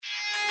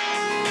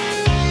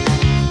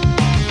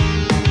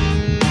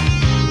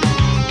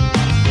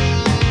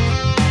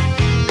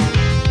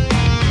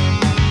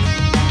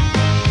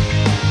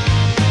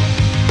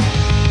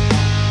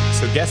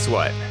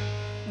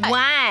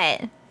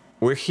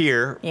we're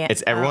here. Yeah.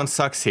 It's Everyone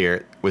Sucks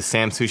here with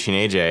Sam, Sushi,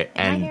 and AJ.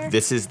 And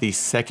this is the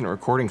second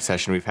recording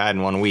session we've had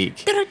in 1 week.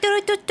 The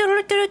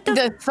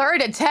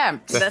third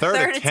attempt. The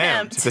third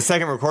attempt. The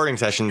second recording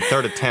session,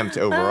 third attempt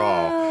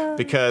overall.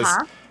 Because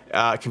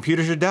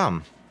computers are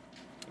dumb.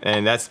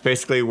 And that's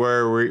basically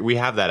where we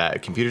have that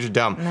at. Computers are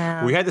dumb.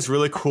 No. We had this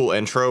really cool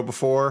intro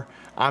before.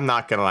 I'm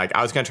not going to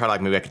I was going to try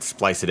maybe I could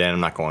splice it in.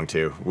 I'm not going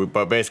to.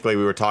 But basically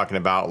we were talking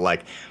about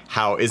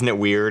how, isn't it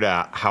weird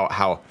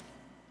how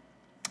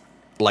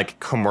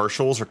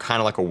commercials are kind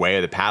of like a way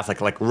of the past,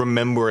 like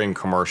remembering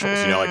commercials,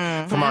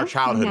 from our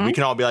childhood. We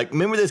can all be like,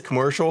 remember this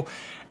commercial?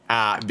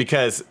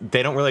 Because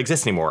they don't really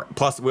exist anymore.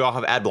 Plus, we all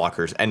have ad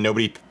blockers, and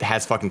nobody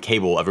has fucking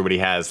cable. Everybody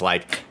has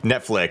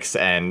Netflix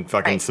and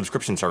fucking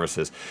subscription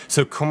services.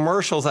 So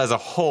commercials as a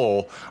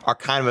whole are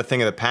kind of a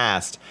thing of the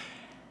past.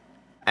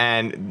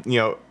 And,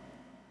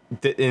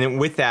 and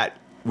with that,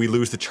 we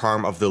lose the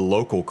charm of the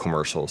local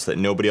commercials that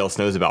nobody else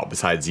knows about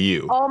besides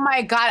you. Oh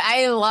my God,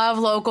 I love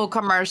local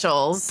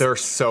commercials. They're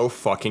so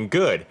fucking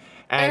good.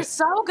 And they're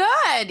so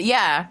good,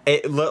 yeah.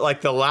 It looked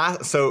like the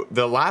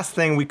last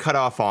thing we cut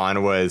off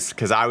on was,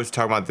 because I was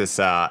talking about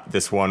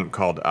this one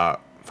called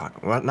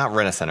not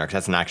Rent-A-Center, because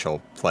that's an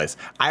actual place.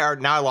 I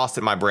lost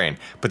it in my brain,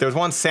 but there was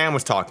one Sam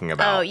was talking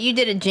about. Oh, you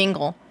did a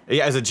jingle.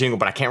 Yeah, it was a jingle,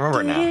 but I can't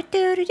remember it now.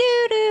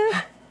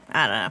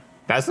 I don't know.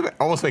 That's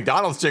almost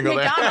McDonald's jingle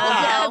there.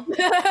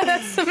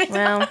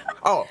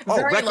 Well,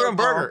 Wreck Room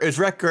Burger. Is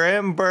Wreck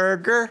Room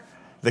Burger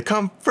the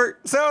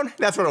comfort zone?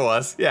 That's what it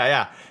was.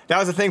 Yeah. That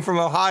was a thing from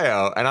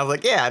Ohio, and I was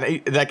like, yeah,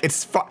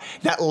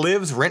 that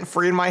lives rent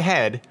free in my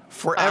head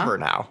forever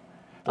now.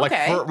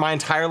 For my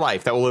entire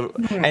life, that will live.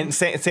 Mm-hmm. And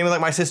same with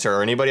my sister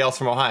or anybody else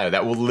from Ohio,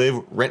 that will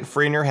live rent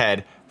free in your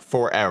head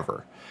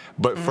forever.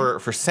 But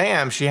for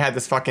Sam, she had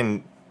this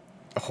fucking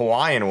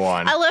Hawaiian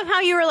one. I love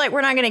how you were like,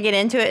 we're not going to get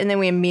into it, and then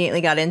we immediately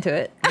got into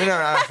it. No,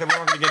 I said we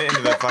weren't going to get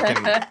into the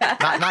fucking... Not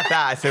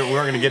that. I said we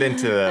weren't going to get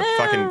into the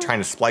fucking trying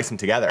to splice them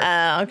together.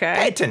 Oh, okay.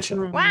 Pay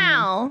attention.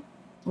 Wow.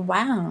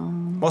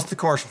 What's the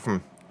commercial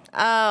from?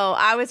 Oh,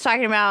 I was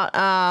talking about...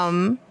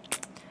 I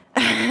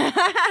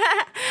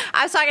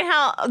was talking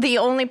how the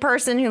only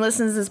person who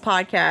listens to this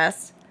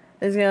podcast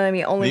is going to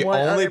be only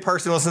one... The only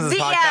person who listens to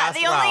this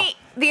podcast? Yeah,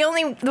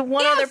 the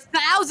one other...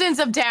 thousands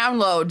of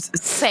downloads,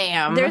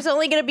 Sam. There's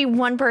only going to be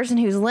one person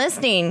who's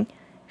listening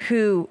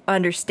who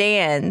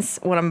understands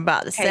what I'm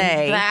about to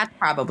say. That's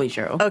probably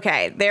true.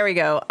 Okay, there we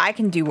go. I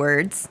can do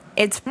words.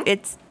 It's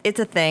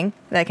a thing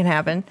that can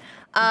happen.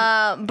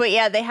 But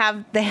yeah, they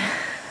have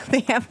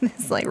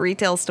this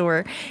retail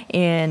store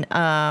in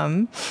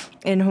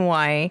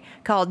Hawaii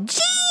called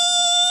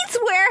Jeans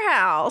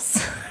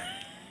Warehouse.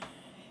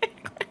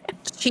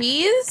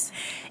 Cheese?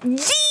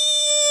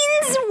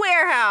 Jeans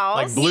Warehouse.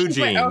 Like blue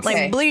jeans.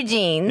 Okay. Like blue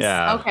jeans.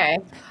 Yeah.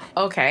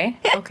 Okay.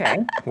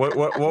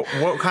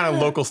 What kind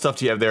of local stuff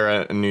do you have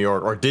there in New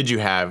York, or did you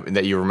have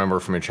that you remember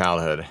from your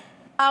childhood?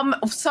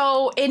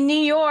 So in New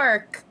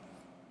York,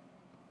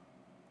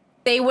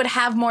 they would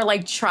have more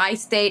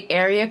tri-state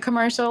area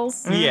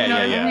commercials. Yeah.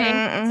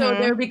 Mm-hmm. So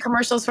there would be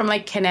commercials from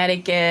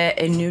Connecticut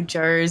and New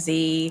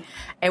Jersey,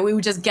 and we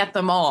would just get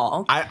them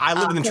all. I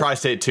lived in the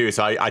tri-state too,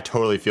 so I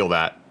totally feel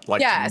that.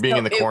 Being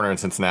in the corner in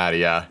Cincinnati,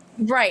 yeah.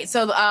 Right.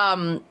 So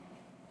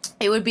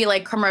it would be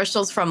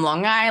commercials from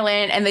Long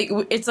Island, and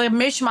it's a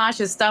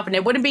mishmash of stuff, and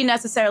it wouldn't be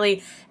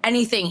necessarily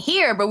anything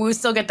here, but we would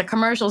still get the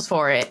commercials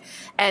for it.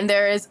 And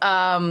there is,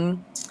 I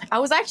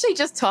was actually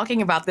just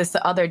talking about this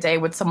the other day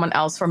with someone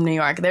else from New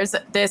York. There's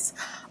this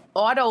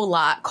auto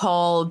lot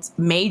called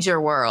Major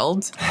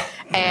World,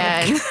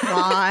 and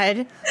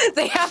God,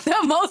 they have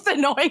the most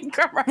annoying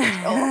commercials.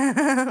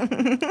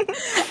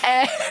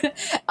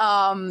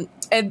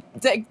 and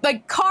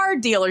car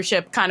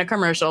dealership kind of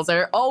commercials.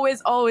 They're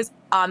always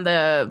on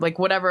the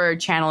whatever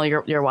channel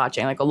you're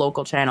watching, a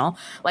local channel,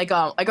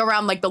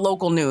 around the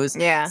local news.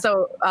 Yeah.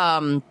 So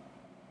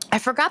I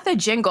forgot the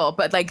jingle,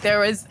 but there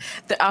was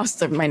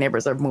my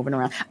neighbors are moving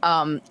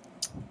around.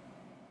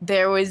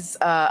 There was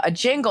a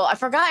jingle. I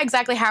forgot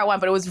exactly how it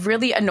went, but it was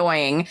really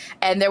annoying.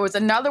 And there was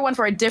another one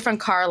for a different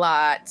car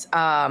lot.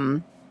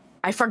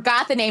 I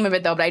forgot the name of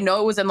it, though, but I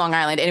know it was in Long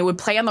Island. And it would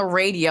play on the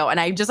radio.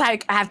 And I just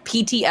have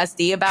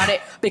PTSD about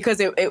it because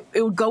it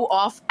would go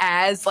off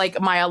as,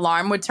 my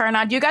alarm would turn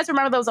on. Do you guys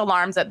remember those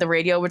alarms that the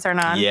radio would turn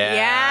on?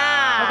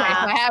 Yeah. Okay,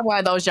 so I had one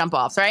of those jump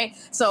offs, right?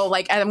 So,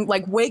 I'm,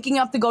 waking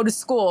up to go to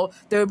school,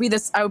 there would be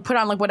this, I would put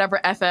on, whatever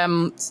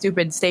FM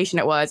stupid station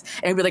it was,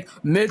 and it would be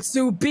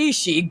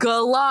Mitsubishi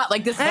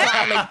Galant, this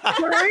guy,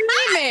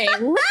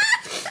 screaming.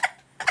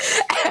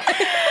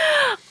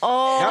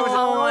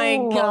 Oh my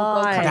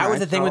God. That was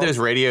the thing with those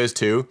radios,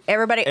 too.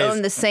 Everybody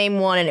owned the same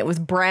one, and it was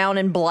brown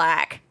and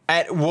black.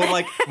 Mine was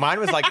the brown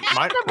and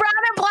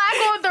black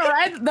one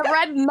with the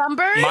red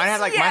numbers. Mine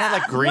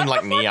had green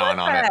neon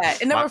on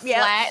it. And they were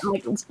flat,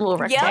 little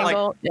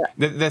rectangle.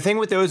 The thing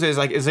with those is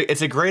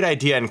it's a great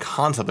idea and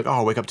concept.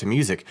 I'll wake up to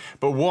music,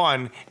 but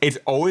one, it's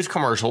always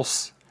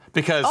commercials.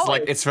 because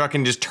like it's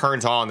fucking just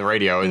turns on the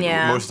radio, and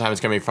Yeah. most of the time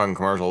it's gonna be fucking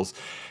commercials.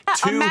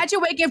 Two,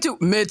 Imagine waking up to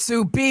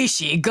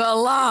Mitsubishi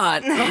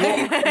Galant.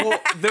 well,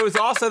 there was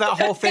also that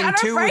whole thing Kinda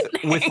too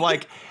with frightening.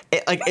 like.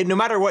 No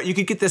matter what, you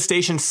could get the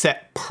station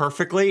set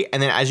perfectly,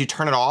 and then as you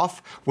turn it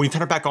off, when you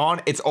turn it back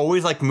on, it's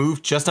always like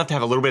moved just enough to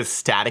have a little bit of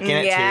static in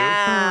it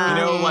Yeah. too.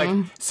 You know, like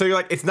so you're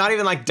like it's not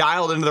even like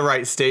dialed into the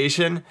right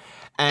station,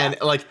 and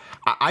like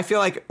I feel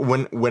like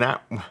when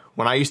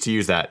I used to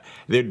use that,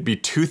 there'd be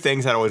two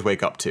things I'd always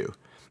wake up to.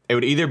 It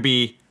would either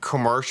be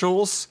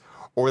commercials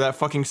or that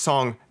fucking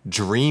song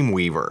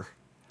Dreamweaver.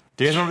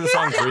 Do you guys remember the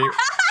song Dream?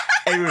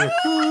 It was like,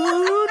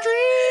 "Ooh,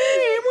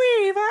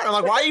 Dreamweaver." I'm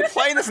like, why are you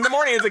playing this in the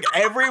morning? It's like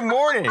every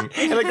morning.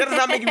 And like that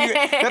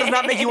does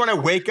not make you want to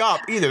wake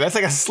up either. That's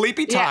like a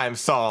sleepy time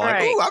song.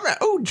 Like, right.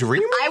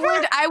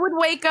 Dreamweaver. I would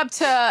wake up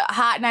to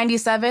Hot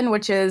 97,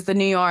 which is the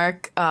New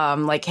York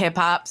like hip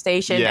hop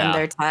station, Yeah. and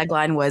their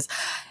tagline was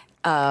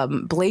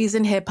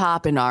blazing hip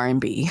hop and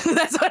R&B.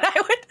 That's what I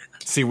would.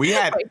 See, we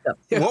had Wake up.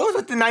 what was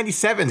with the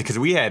 97s? Because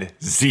we had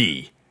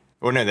Z.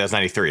 Or no, that was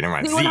 93. Never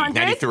mind. Z, Z100?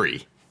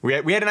 93. We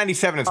had a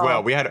 97 as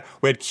well. We had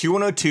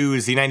Q102,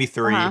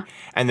 Z93,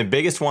 and the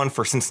biggest one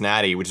for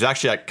Cincinnati, which is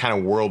actually like kind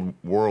of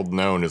world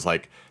known, is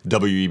like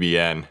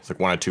WEBN. It's like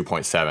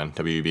 102.7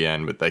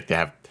 WEBN, but like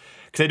because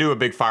they do a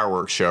big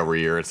fireworks show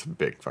every year. It's a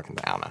big fucking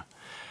thing. I don't know.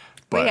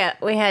 But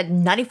we had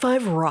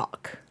 95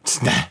 Rock.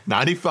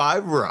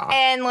 95 Rock.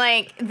 And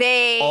like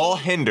All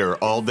Hinder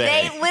all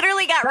day. they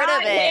literally got rid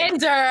of it. Hinder.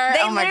 They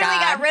Oh my literally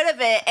God. got rid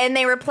of it and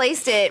they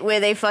replaced it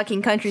with a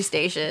fucking country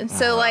station.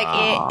 So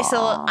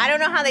I don't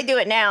know how they do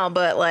it now,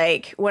 but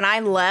like when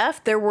I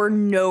left, there were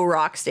no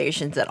rock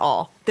stations at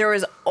all. There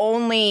was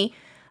only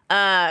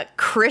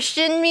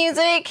Christian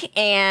music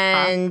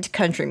and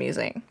country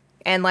music.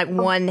 And like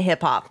one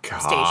hip hop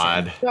station.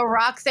 God. The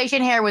rock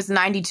station here was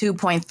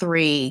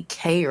 92.3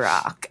 K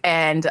Rock,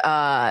 and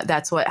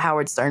that's what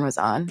Howard Stern was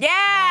on. Yeah,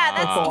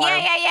 that's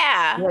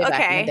yeah. Way back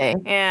Okay. in the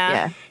day.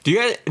 Yeah. Do you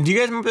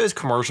guys remember those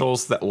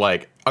commercials that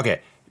like okay,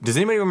 does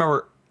anybody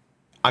remember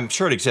I'm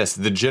sure it exists,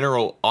 the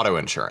General Auto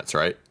Insurance,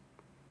 right?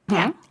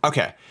 Yeah.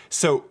 Okay.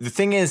 So the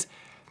thing is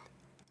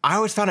I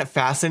always found it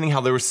fascinating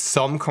how there were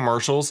some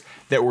commercials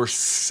that were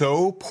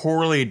so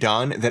poorly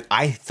done that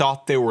I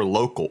thought they were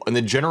local, and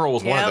the General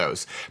was one of Yep.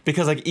 those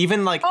because like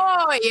even like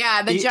Oh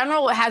yeah, the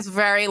General has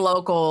very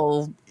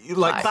local.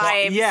 like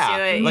Vibes yeah,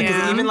 to it, like 'cause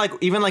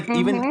yeah.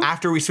 even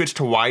after we switched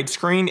to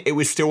widescreen, it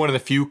was still one of the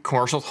few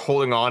commercials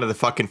holding on to the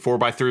fucking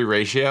 4:3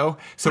 ratio.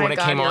 So My when it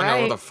God, came on, you're I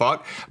right. what the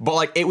fuck? But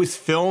like it was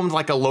filmed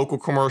like a local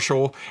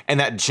commercial, and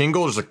that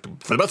jingle is like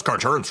for the best car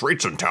insurance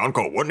rates in town,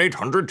 call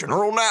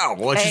 1-800-GENERAL now.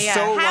 Well, it's just Yeah.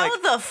 so How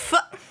like the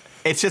fuck?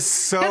 it's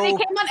just They so.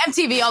 came on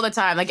MTV all the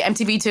time, like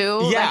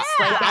MTV2. Yeah,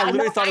 Like, I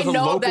literally thought it was a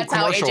know local that's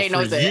how commercial AJ for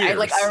knows it. I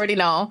years. already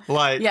know.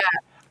 Like yeah.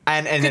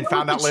 and then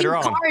found out It was later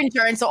cheap on. car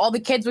insurance, so all the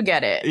kids would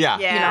get it. Yeah,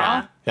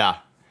 Yeah. yeah.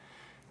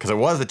 Because it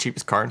was the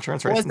cheapest car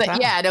insurance rates Was in that? town.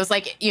 Yeah, and it was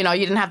like you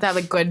didn't have to have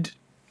a good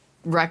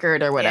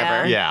record or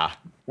whatever. Yeah.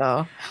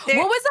 So There-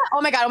 what was that?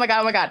 Oh my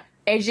god.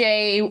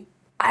 AJ,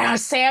 I don't know,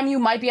 Sam, you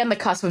might be on the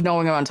cusp of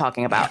knowing what I'm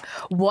talking about.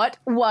 What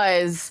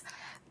was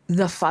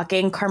the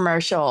fucking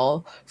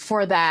commercial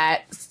for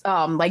that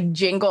like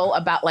jingle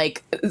about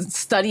like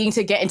studying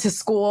to get into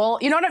school?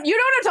 You know what I'm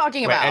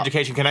talking Wait, about?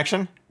 Education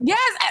Connection? Yes.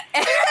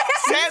 Sam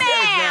knows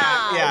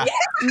that.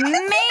 Yeah.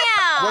 Man.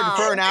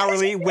 Working for an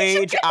hourly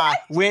wage. I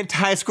went to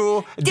high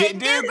school, didn't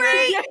do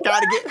great.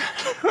 Gotta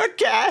get more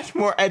cash,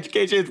 more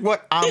education is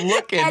what I'm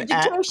looking at.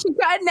 Education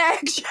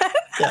connection.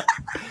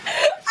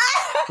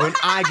 When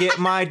I get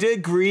my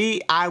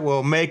degree, I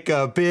will make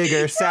a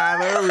bigger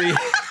salary.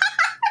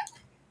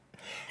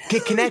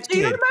 Get connected Do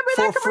you remember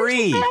for that commercial,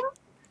 free. Sam?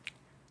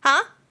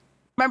 Huh?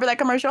 Remember that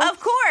commercial? Of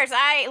course.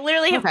 I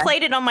literally have Okay.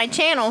 played it on my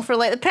channel for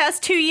like the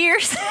past 2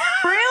 years.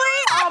 Really?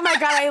 Oh my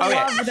god, I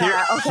love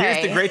that. Okay.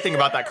 Here's the great thing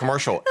about that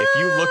commercial. If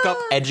you look up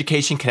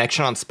Education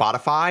Connection on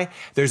Spotify,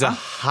 there's a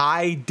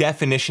high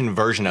definition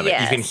version of it.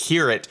 Yes. You can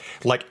hear it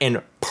like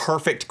in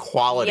perfect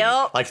quality,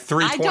 Yup. like I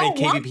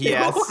 320 don't want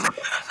kbps,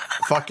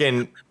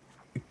 fucking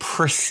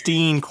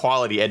pristine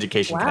quality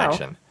Education Wow.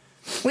 Connection.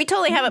 We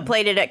totally haven't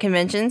played it at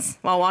conventions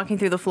while walking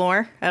through the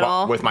floor at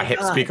all. With my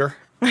hip speaker.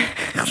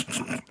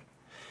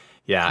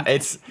 Yeah,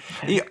 it's.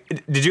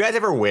 Did you guys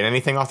ever win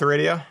anything off the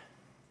radio?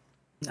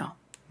 No.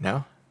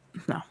 No.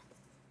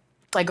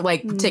 Like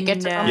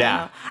tickets. No.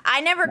 Yeah.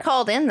 I never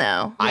called in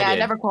though. I Yeah, I did.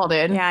 never called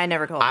in. Yeah, I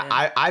never called in.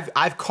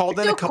 I've called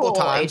in a You're couple of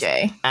cool, times,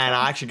 AJ. and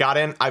I actually got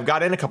in. I've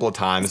got in a couple of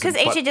times Because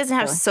but- AJ doesn't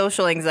have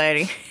social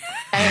anxiety.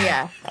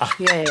 Yeah.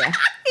 Yeah.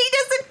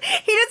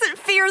 He doesn't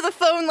fear the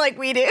phone like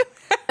we do.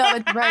 No,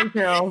 it's very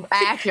true.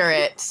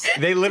 Accurate.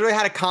 They literally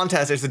had a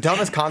contest. It's the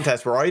dumbest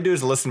contest where all you do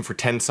is listen for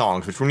 10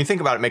 songs, which when you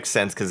think about it makes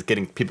sense because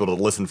getting people to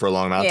listen for a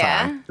long amount of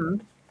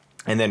time.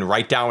 And then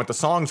write down what the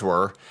songs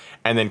were,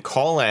 and then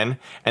call in,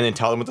 and then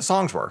tell them what the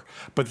songs were.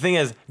 But the thing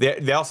is,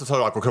 they also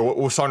told like, okay, what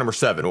was song number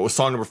 7? What was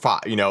song number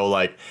 5? You know,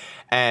 like,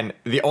 and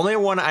the only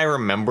one I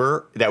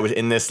remember that was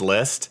in this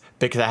list,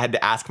 because I had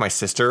to ask my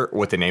sister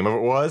what the name of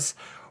it was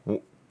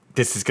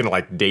this is gonna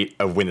like date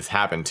of when this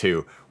happened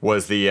too,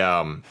 was the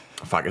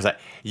is that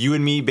You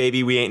and Me,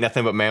 Baby, We Ain't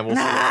Nothing But Mammals?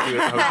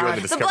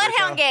 The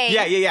Bloodhound Gang.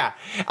 Yeah.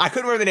 I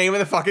couldn't remember the name of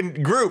the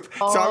fucking group.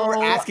 So I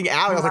remember asking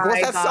Allie, I was like,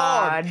 what's that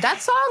song?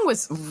 That song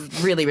was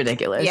really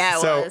ridiculous. Yeah,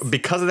 it So was.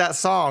 because of that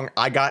song,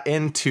 I got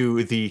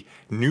into the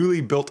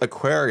newly built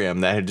aquarium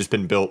that had just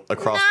been built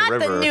across Not the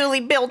river. the newly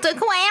built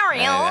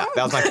aquarium. And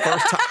that was my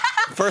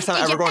first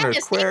time ever going to an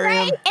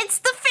aquarium. It's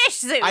the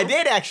fish zoo. I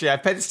did actually. I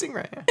pet a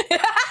stingray.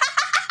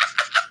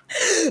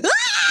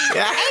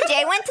 Yeah.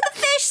 AJ went to the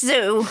fish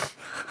zoo.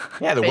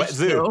 Yeah, the wet Fish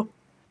zoo.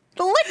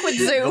 The liquid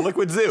zoo. The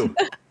liquid zoo.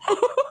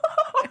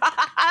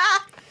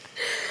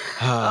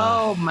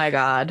 Oh my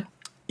god.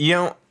 You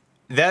know,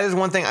 that is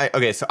one thing.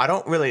 So I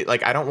don't really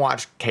I don't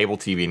watch cable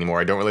TV anymore.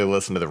 I don't really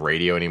listen to the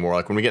radio anymore.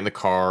 Like when we get in the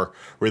car,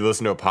 we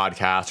listen to a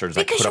podcast or just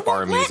like Because put you up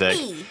our won't let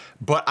music. me.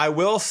 But I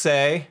will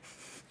say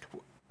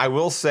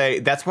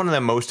that's one of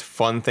the most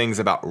fun things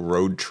about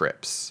road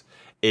trips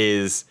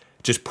is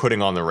just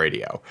putting on the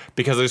radio,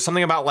 because there's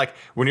something about like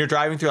when you're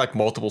driving through like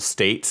multiple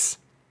states,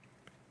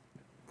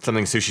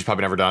 something Sushi's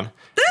probably never done.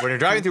 When you're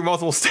driving through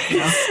multiple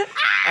states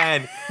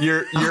and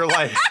you're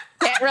like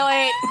Can't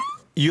relate.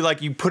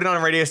 you put it on a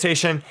radio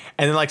station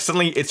and then like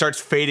suddenly it starts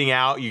fading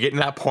out. You get in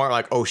that point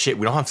like, oh shit,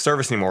 we don't have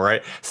service anymore,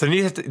 right? So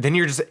then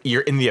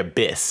you're in the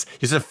abyss. You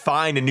just have to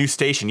find a new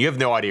station. You have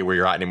no idea where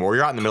you're at anymore.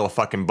 You're out in the middle of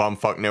fucking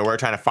bumfuck nowhere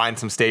trying to find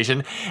some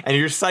station, and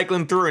you're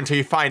cycling through until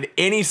you find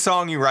any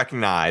song you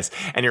recognize,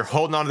 and you're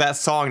holding on to that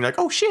song and you're like,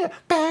 oh shit,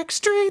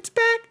 Backstreet's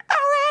back, all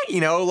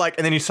right,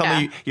 and then you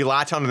suddenly you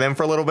latch onto them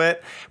for a little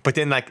bit, but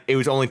then like it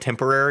was only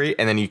temporary,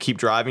 and then you keep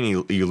driving,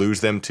 you lose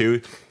them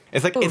too.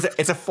 It's like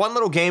it's a fun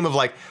little game of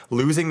like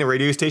losing the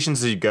radio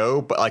stations as you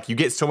go, but like you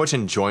get so much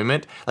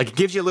enjoyment. Like it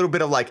gives you a little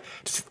bit of like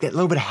just a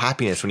little bit of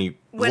happiness when you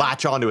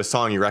latch onto a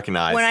song you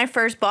recognize. When I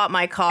first bought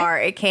my car,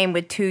 it came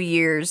with 2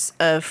 years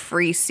of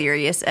free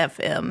Sirius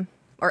FM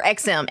or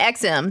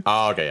XM.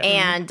 Oh, okay.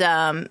 Yeah.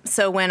 And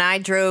so when I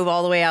drove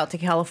all the way out to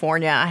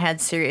California, I had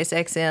Sirius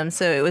XM,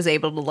 so it was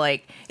able to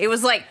it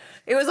was like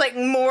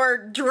more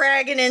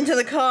dragging into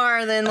the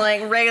car than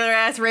like regular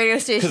ass radio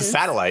stations. Because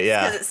satellite,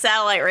 yeah. Because it's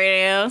satellite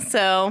radio,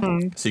 so.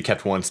 So you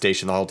kept one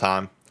station the whole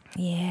time?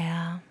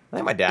 Yeah. I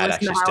think my dad Listen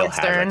actually to still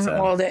Howard has Stern XM.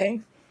 all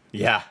day.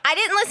 Yeah. I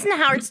didn't listen to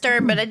Howard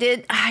Stern, but I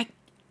did. I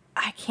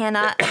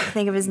cannot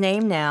think of his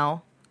name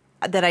now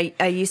that I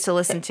used to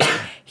listen to.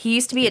 He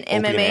used to be an Opie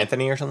and MMA.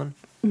 Anthony or something?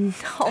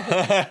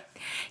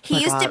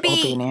 He used to be.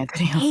 Opie and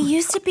Anthony. He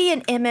used to be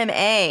an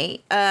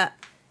MMA.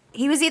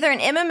 He was either an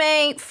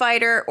MMA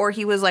fighter or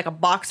he was like a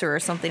boxer or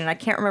something, and I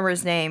can't remember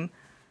his name.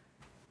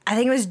 I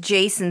think it was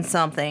Jason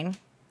something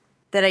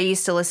that I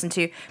used to listen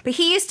to. But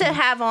he used to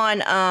have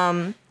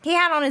on. He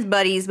had on his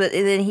buddies, but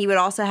then he would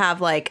also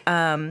have like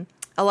a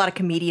lot of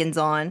comedians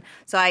on.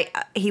 So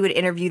he would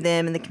interview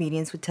them, and the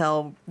comedians would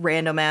tell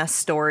random ass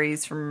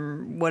stories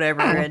from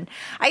whatever. And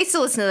I used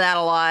to listen to that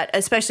a lot,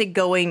 especially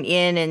going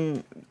in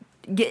and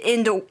get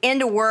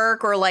into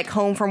work or like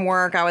home from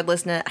work. I would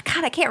listen to.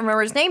 God, I can't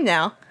remember his name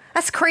now.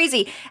 That's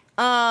crazy.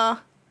 Yeah.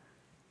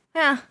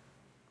 If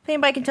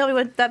anybody can tell me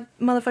what that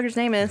motherfucker's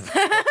name is. If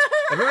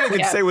everybody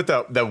could say what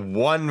the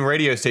one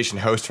radio station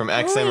host from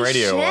XM Holy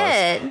Radio was.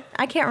 shit.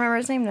 I can't remember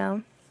his name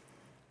now.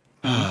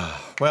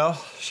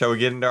 Well, shall we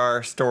get into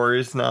our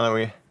stories now that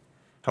we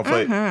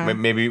hopefully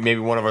maybe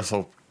one of us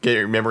will get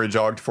your memory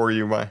jogged for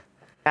you by.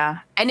 Yeah.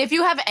 And if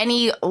you have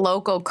any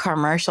local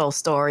commercial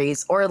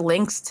stories or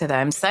links to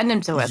them, send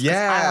them to us. 'cause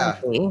Yeah.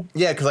 I wanna see.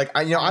 Yeah, because like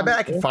I bet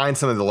I can find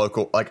some of the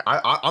local I'm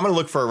gonna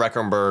look for a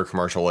Reckenberg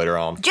commercial later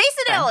on.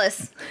 Jason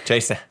Ellis.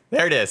 Jason,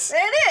 there it is.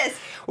 There it is.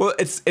 Well,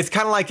 it's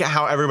kind of like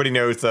how everybody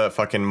knows the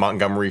fucking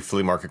Montgomery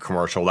flea market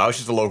commercial. That was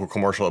just a local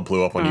commercial that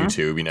blew up on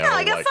YouTube. You know, Oh,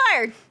 I got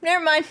fired.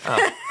 Never mind.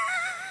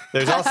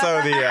 There's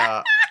also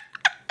the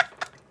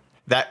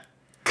that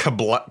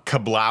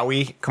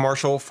Kablawi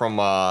commercial from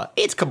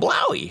it's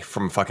Kablawi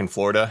from fucking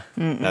Florida.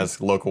 That's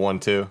a local one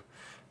too.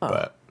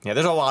 But yeah,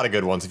 there's a lot of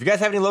good ones. If you guys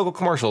have any local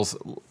commercials,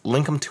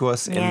 link them to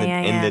us in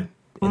the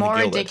More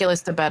Gilded.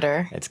 ridiculous, the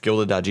better. It's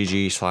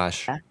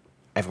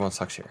gilded.gg/everyone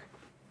sucks here.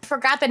 I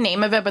forgot the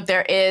name of it, but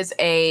there is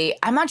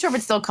I'm not sure if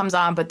it still comes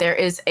on, but there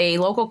is a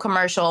local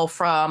commercial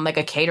from like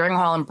a catering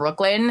hall in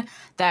Brooklyn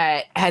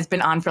that has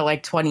been on for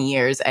like 20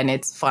 years, and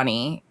it's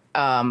funny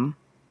because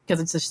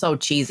it's just so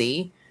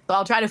cheesy. So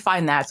I'll try to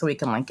find that so we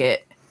can link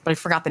it. But I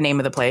forgot the name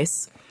of the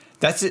place.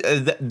 That's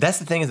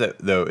the thing is that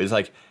though is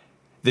like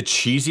the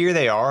cheesier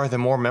they are, the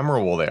more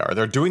memorable they are.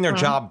 They're doing their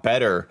job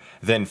better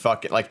than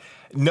fucking like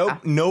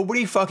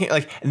nobody fucking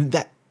like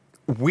that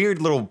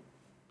weird little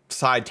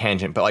side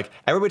tangent, but like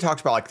everybody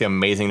talks about like the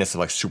amazingness of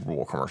like Super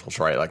Bowl commercials,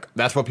 right? Like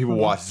that's what people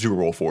watch Super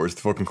Bowl for, is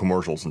the fucking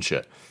commercials and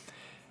shit.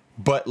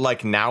 But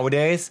like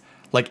nowadays,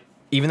 like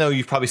even though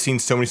you've probably seen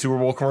so many Super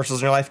Bowl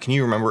commercials in your life, can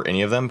you remember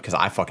any of them? Because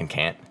I fucking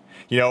can't.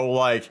 You know,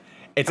 like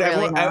it's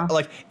Really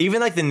like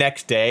even like the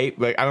next day,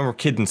 like I remember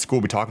kids in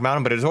school be talking about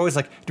them, but it was always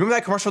like, do you remember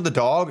that commercial with the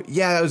dog?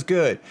 Yeah, that was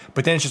good.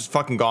 But then it's just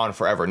fucking gone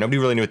forever. Nobody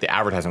really knew what the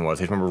advertising was.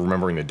 They just remember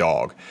remembering the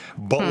dog.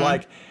 But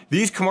like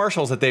these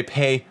commercials that they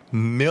pay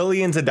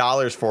millions of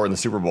dollars for in the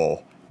Super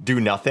Bowl, do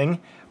nothing,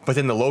 but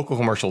then the local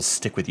commercials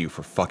stick with you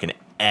for fucking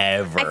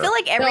ever. I feel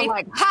like They're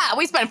like, ha,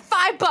 we spent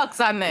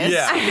 $5 on this.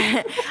 Yeah.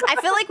 I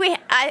feel like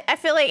I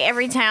feel like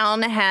every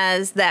town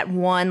has that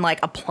one like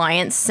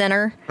appliance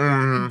center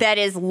that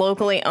is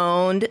locally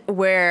owned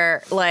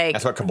where like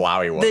That's what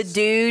Kablawi was.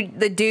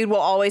 the dude will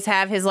always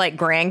have his like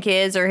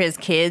grandkids or his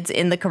kids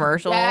in the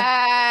commercial.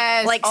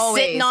 Yes, Like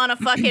always. sitting on a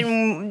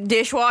fucking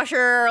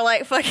dishwasher or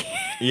like fucking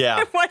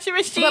Yeah. washing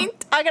machine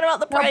talking about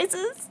the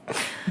prices.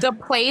 The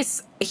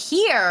place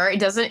here,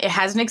 it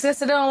hasn't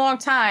existed in a long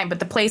time, but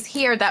the place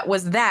here that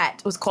was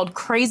called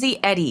Crazy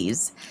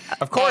Eddie's.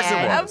 Of course it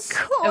Of was. It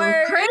course.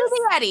 was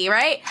Crazy Eddie,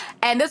 right?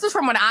 And this was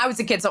from when I was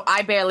a kid, so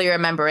I barely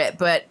remember it,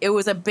 but it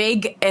was a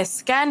big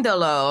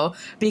scandalo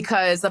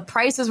because the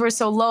prices were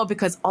so low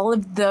because all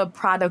of the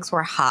products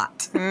were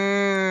hot.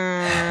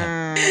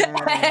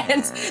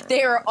 And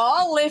they were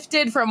all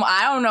lifted from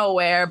I don't know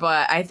where,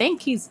 but I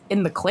think he's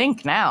in the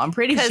clink now. I'm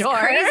pretty Because sure.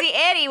 Crazy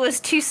Eddie was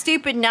too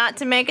stupid not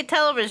to make a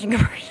television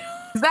commercial.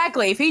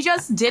 Exactly. If he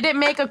just didn't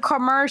make a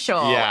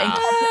commercial Yeah. and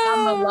kept it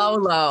on the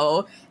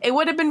low, it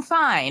would have been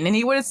fine, and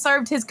he would have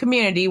served his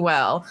community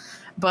well.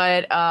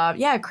 But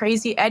yeah,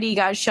 Crazy Eddie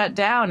got shut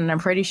down, and I'm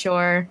pretty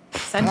sure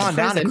sent Come on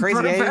down to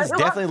prison Crazy for a Eddie's. very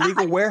Definitely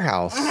legal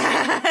warehouse.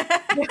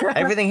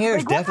 Everything here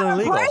is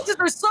definitely legal. Prices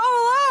are so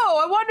low.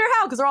 I wonder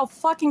how, because they're all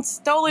fucking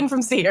stolen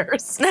from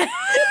Sears.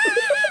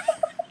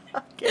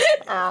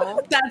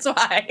 That's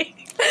why.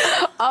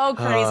 Oh,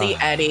 Crazy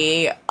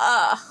Eddie.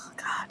 Oh,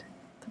 God.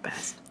 The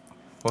best.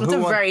 Well, It's who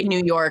a won- very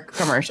New York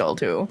commercial,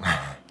 too.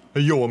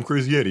 Hey, yo, I'm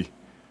Crazy Eddie.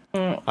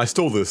 I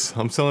stole this.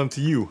 I'm selling it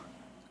to you.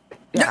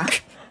 Yeah.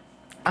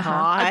 I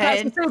pass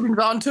the God. savings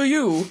on to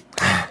you.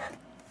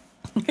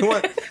 Who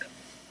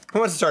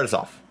wants to start us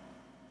off?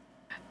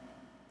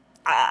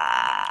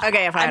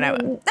 Okay, fine. I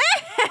will.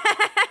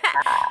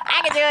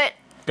 I can do it.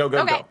 Go, go,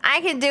 Okay. go.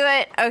 I can do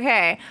it.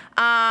 Okay.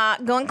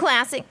 Going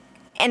classic.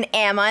 And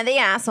Am I the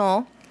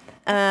Asshole?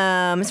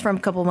 It's from a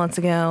couple months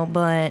ago,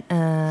 but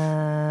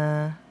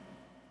yeah.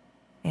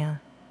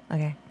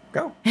 Okay.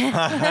 Go.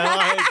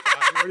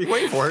 What are you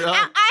waiting for? I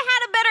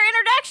had a better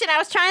introduction. I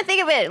was trying to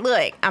think of it.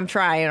 Look, I'm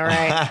trying, all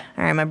right?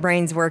 All right, my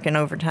brain's working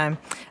overtime.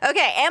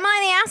 Okay, am I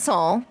the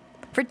asshole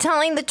for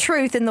telling the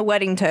truth in the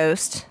wedding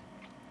toast?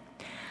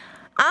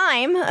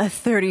 I'm a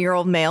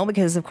 30-year-old male,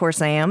 because of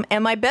course I am,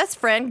 and my best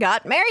friend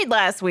got married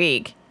last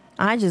week.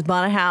 I just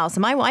bought a house,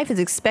 and my wife is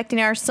expecting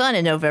our son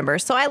in November,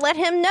 so I let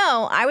him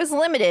know I was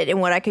limited in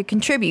what I could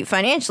contribute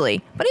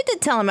financially, but I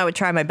did tell him I would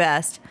try my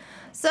best.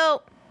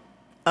 So,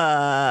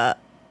 oh,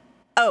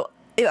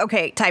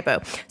 okay,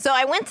 typo. So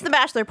I went to the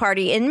bachelor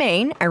party in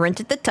Maine. I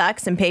rented the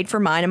tux and paid for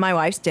mine and my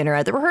wife's dinner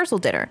at the rehearsal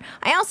dinner.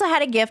 I also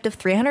had a gift of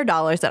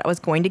 $300 that I was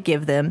going to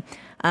give them,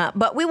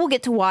 but we will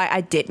get to why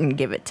I didn't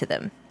give it to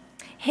them.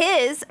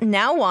 His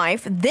now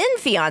wife, then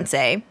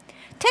fiance,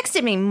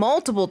 texted me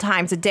multiple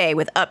times a day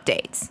with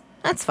updates.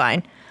 That's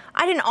fine.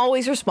 I didn't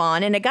always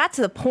respond, and it got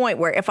to the point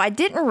where if I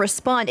didn't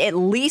respond at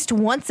least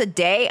once a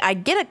day,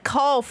 I'd get a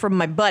call from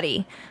my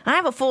buddy. I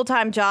have a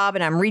full-time job,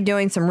 and I'm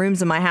redoing some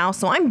rooms in my house,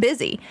 so I'm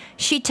busy.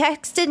 She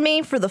texted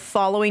me for the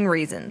following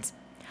reasons.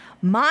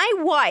 My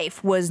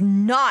wife was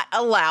not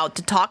allowed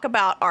to talk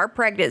about our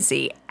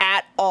pregnancy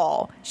at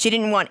all. She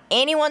didn't want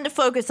anyone to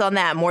focus on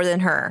that more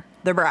than her,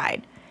 the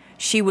bride.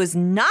 She was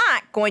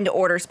not going to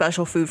order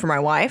special food for my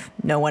wife.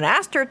 No one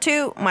asked her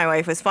to. My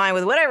wife was fine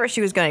with whatever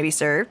she was going to be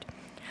served.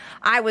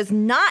 I was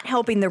not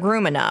helping the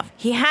groom enough.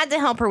 He had to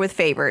help her with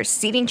favors,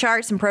 seating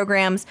charts and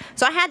programs,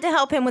 so I had to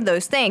help him with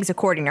those things,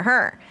 according to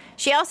her.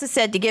 She also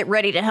said to get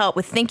ready to help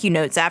with thank you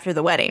notes after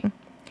the wedding.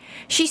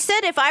 She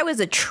said if I was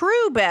a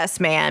true best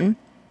man,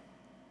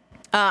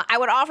 I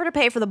would offer to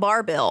pay for the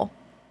bar bill.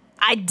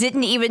 I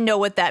didn't even know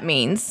what that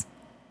means.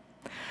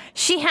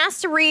 She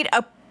has to read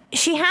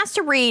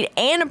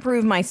and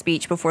approve my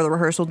speech before the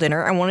rehearsal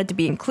dinner. I wanted to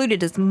be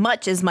included as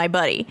much as my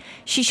buddy.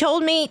 She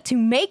told me to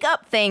make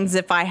up things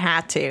if I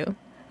had to.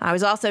 I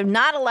was also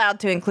not allowed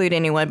to include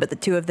anyone but the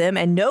two of them,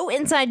 and no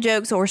inside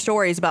jokes or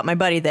stories about my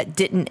buddy that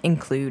didn't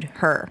include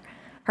her.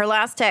 Her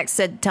last text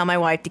said to tell my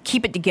wife to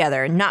keep it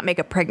together and not make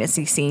a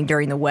pregnancy scene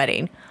during the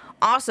wedding.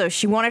 Also,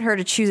 she wanted her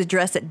to choose a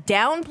dress that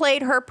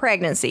downplayed her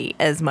pregnancy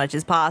as much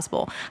as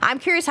possible. I'm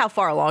curious how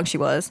far along she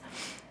was.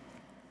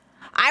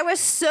 I was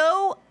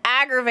so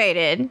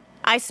aggravated,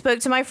 I spoke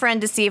to my friend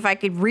to see if I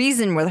could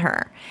reason with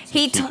her.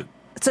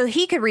 So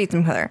he could reason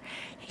with her.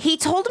 He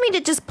told me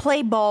to just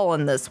play ball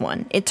on this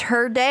one. It's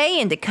her day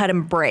and to cut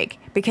him a break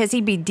because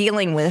he'd be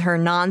dealing with her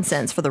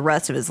nonsense for the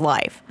rest of his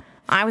life.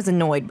 I was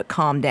annoyed but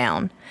calmed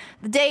down.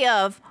 The day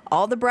of,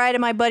 all the bride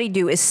and my buddy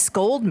do is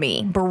scold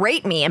me,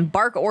 berate me, and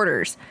bark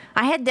orders.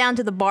 I head down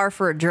to the bar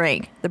for a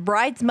drink. The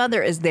bride's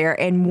mother is there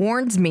and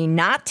warns me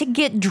not to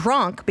get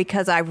drunk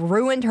because I've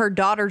ruined her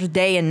daughter's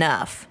day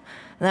enough.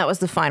 That was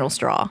the final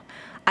straw.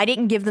 I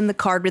didn't give them the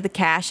card with the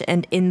cash,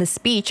 and in the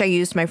speech, I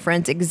used my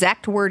friend's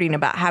exact wording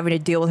about having to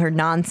deal with her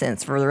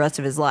nonsense for the rest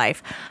of his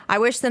life. I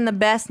wished them the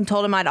best and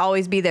told him I'd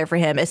always be there for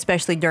him,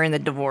 especially during the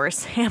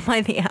divorce. Am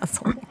I the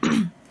asshole?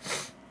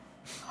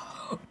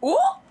 Ooh.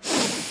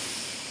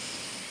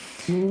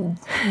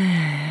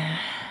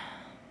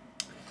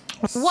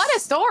 What a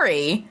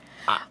story.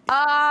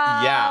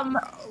 Yeah,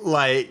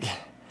 like,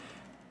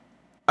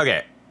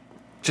 okay,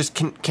 just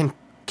can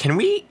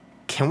we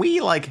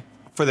like,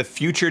 for the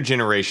future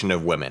generation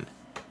of women,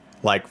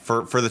 like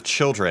for the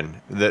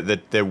children,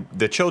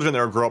 the children that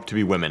will grow up to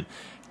be women,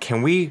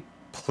 can we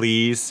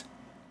please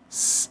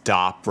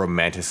stop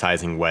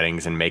romanticizing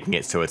weddings and making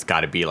it so it's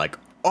got to be like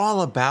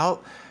all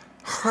about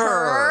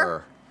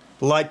her?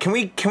 Like, can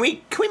we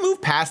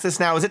move past this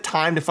now? Is it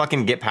time to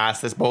fucking get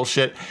past this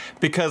bullshit?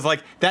 Because,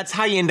 like, that's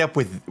how you end up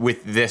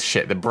with this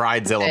shit, the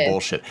Bridezilla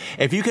bullshit.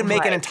 If you can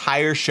make an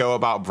entire show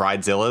about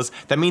Bridezillas,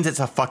 that means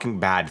it's a fucking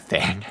bad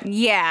thing.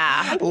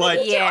 Yeah. Like,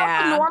 You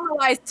also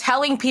normalize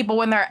telling people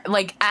when they're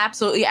like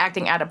absolutely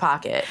acting out of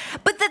pocket.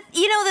 But the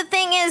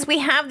thing is, we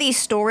have these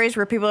stories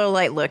where people are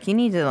like, look, you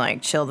need to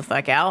like chill the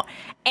fuck out.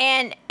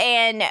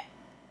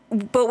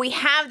 But we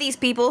have these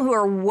people who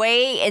are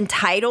way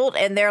entitled,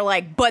 and they're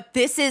like, but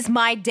this is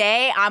my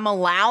day. I'm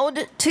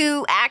allowed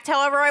to act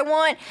however I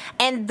want.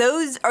 And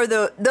those are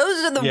the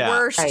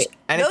worst. Right.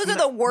 And those are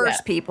the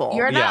worst people.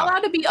 You're not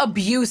allowed to be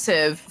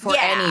abusive for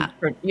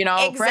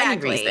for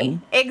any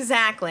reason.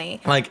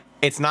 Exactly. Like,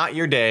 it's not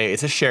your day.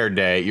 It's a shared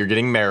day. You're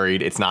getting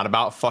married. It's not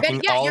about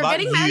fucking all about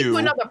you. You're getting married to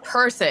another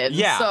person.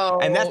 Yeah, so.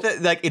 and that's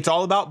it's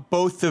all about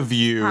both of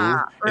you.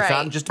 It's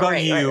not just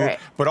about you,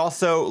 but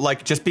also,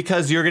 like, just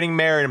because you're getting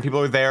married and people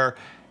are there,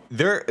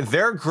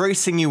 they're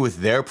gracing you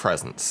with their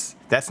presence.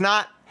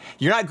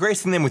 You're not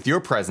gracing them with your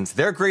presence.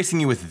 They're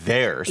gracing you with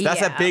theirs.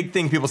 That's a big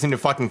thing people seem to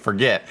fucking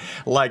forget.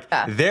 Like,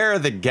 they're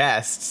the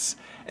guests.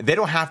 They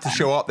don't have to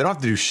show up. They don't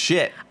have to do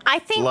shit. I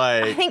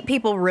think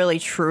people really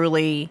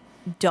truly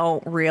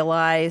don't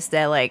realize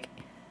that, like,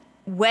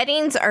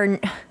 weddings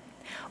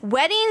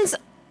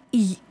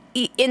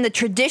in the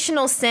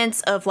traditional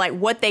sense of like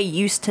what they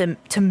used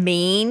to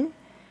mean,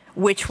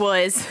 which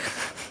was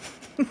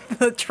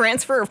the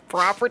transfer of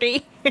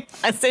property,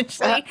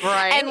 essentially,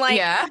 right? And like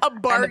a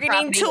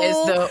bargaining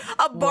tool,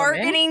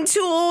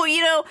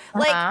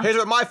 like here's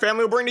what my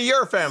family will bring to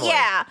your family.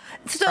 Yeah,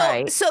 so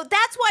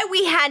that's why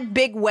we had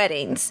big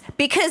weddings,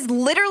 because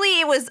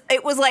literally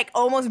it was like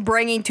almost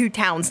bringing two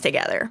towns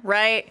together,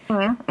 right?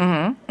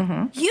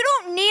 You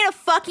don't need a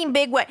fucking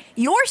big wedding.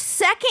 Your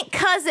second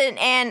cousin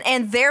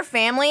and their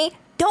family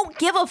don't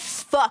give a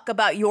fuck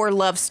about your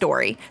love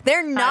story.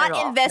 They're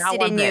not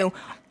invested in you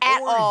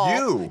at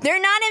all. They're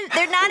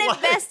not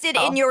invested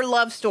in your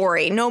love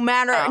story. No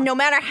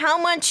matter how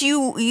much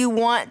you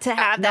want to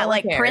have that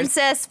like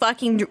princess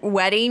fucking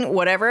wedding,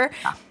 whatever.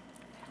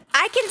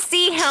 I can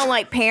see how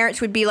like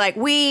parents would be like,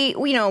 we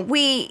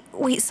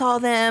saw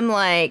them,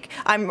 like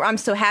I'm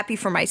so happy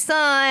for my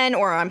son,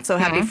 or I'm so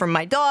happy for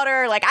my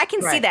daughter. Like, I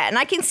can see that, and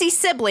I can see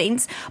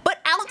siblings, but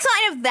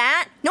outside of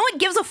that, no one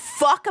gives a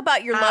fuck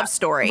about your love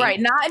story. Right,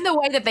 not in the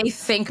way that they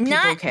think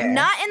people care.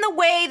 Not in the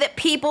way that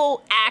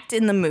people act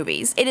in the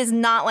movies. It is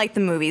not like the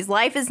movies.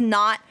 Life is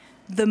not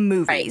the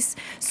movies.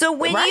 Right. So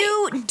when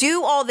you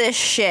do all this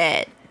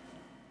shit,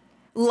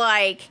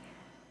 like,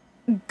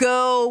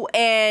 go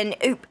and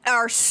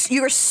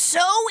you're so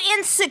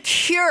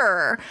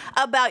insecure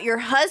about your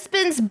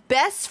husband's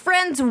best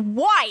friend's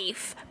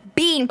wife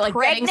being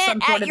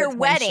pregnant at your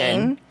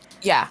wedding.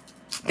 Yeah.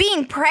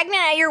 Being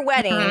pregnant at your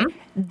wedding,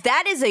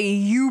 that is a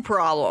you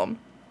problem.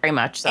 Very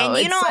much so.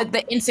 And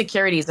the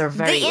insecurities are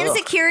very The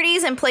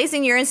insecurities and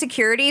placing your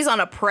insecurities on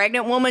a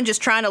pregnant woman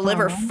just trying to live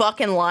her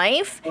fucking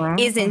life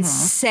is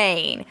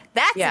insane.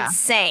 That's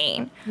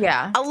insane.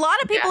 Yeah. A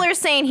lot of people are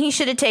saying he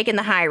should have taken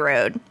the high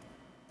road.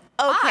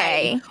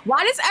 Okay.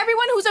 Why does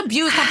everyone who's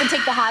abused have to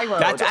take the high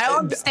road? I don't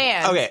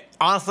understand. Okay,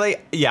 honestly,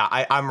 yeah,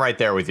 I'm right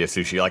there with you,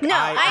 Sushi. Like, no,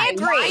 I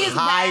agree. I'm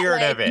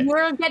tired of it.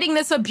 You're getting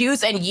this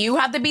abuse and you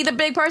have to be the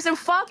big person.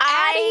 Fuck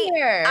out of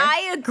here.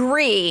 I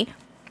agree,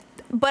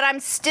 but I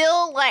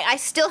still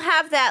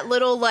have that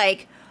little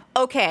like,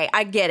 okay,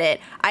 I get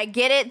it. I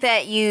get it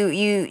that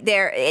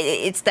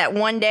it's that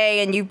one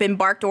day and you've been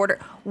barked order.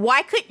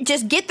 Why couldn't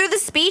just get through the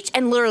speech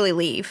and literally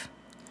leave?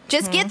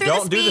 Just get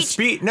through the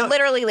speech. No,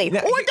 literally leave. Or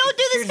don't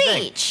do the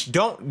speech.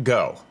 Don't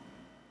go.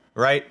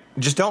 Right?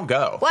 Just don't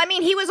go. Well, I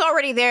mean, he was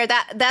already there.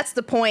 That's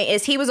the point,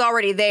 is he was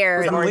already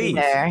there. Leave.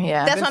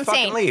 Yeah. That's what I'm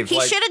saying. Leave.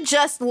 He should have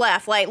just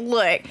left. Like,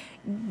 look,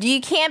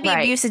 you can't be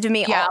abusive to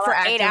me for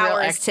 8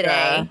 hours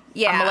today.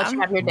 Yeah. I'm gonna let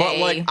you have your day. But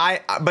like,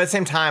 but at the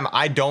same time,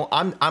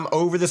 I'm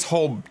over this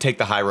whole take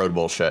the high road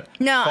bullshit.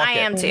 No, I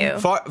am too.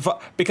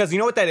 Because you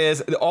know what that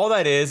is? All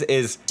that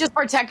is just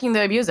protecting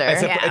the abuser.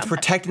 It's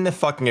protecting the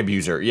fucking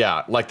abuser.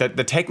 Yeah. Like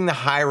the taking the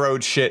high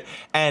road shit.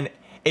 And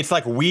it's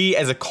like, we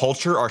as a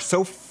culture are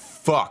so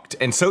fucked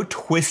and so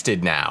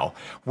twisted now,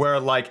 where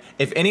like,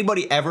 if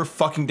anybody ever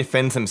fucking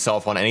defends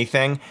himself on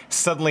anything,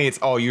 suddenly it's,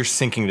 oh, you're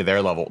sinking to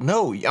their level.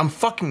 No, I'm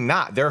fucking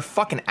not. They're a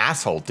fucking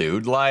asshole,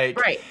 dude. Like,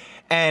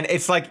 and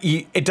it's like,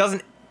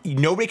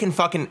 nobody can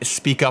fucking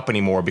speak up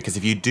anymore, because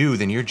if you do,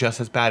 then you're just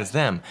as bad as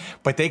them.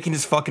 But they can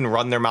just fucking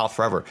run their mouth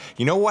forever.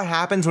 You know what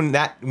happens when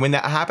that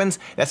happens?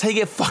 That's how you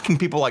get fucking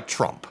people like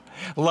Trump.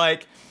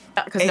 Like,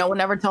 Because no one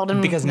ever told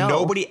him because no.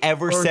 nobody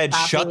ever Or said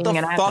stop shut the being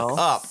an fuck asshole."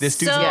 up. This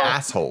dude's an So-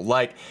 asshole.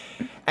 Like,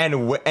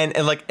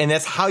 and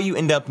that's how you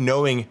end up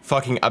knowing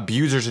fucking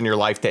abusers in your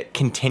life that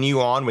continue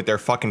on with their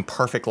fucking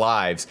perfect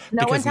lives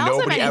No one because tells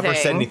them nobody ever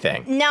said anything.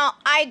 anything. Now,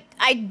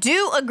 I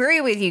do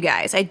agree with you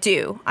guys. I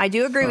do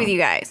agree with you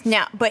guys.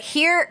 Now, but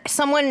here,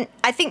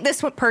 I think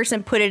this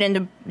person put it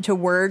into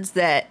words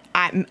that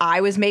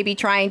I was maybe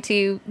trying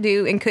to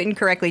do and couldn't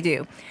correctly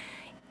do.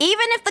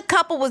 Even if the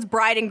couple was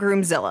bride and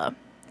groomzilla,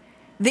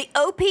 the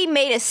OP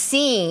made a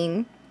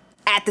scene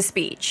at the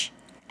speech.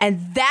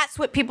 And that's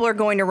what people are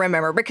going to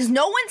remember because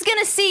no one's going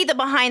to see the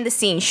behind the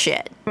scenes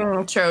shit.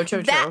 True.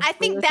 I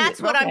think that's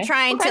what I'm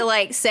trying to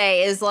like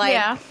say is like,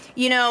 Yeah.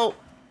 you know,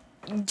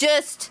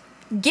 just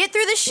get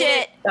through the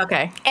shit.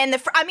 Okay. And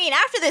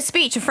after this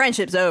speech, the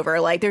friendship's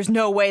over. Like, there's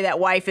no way that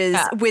wife is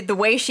with the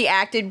way she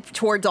acted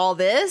towards all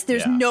this.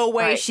 There's Yeah. no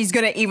way Right. she's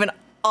gonna even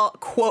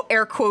quote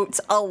air quotes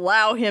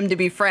allow him to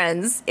be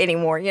friends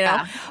anymore. You know,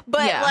 Yeah.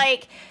 but Yeah.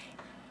 like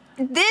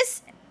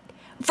this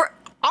for.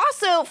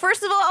 Also,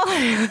 first of all,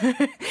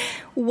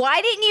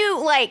 why didn't you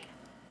like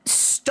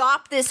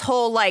stop this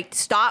whole like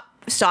stop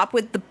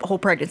with the whole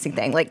pregnancy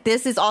thing? Like,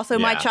 this is also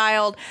my Yeah.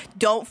 child.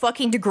 Don't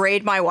fucking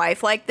degrade my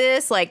wife like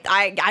this. Like,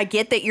 I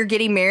get that you're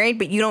getting married,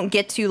 but you don't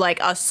get to like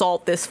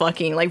assault this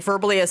fucking like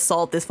verbally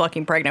assault this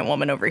fucking pregnant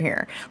woman over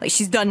here. Like,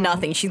 she's done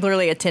nothing. She's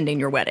literally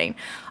attending your wedding.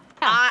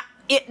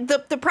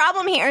 The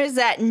problem here is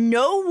that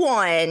no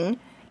one.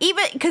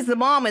 Even because the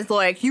mom is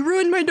like, you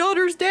ruined my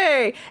daughter's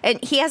day,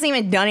 and he hasn't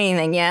even done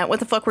anything yet.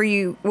 What the fuck were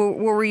you? What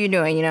were you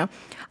doing? You know,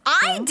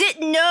 I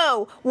didn't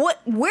know where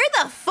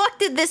the fuck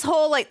did this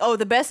whole like, oh,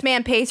 the best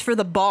man pays for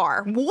the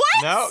bar? What?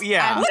 No,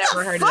 yeah. What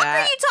Never the heard of fuck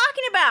that. are you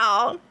talking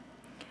about?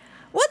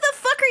 What the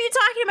fuck are you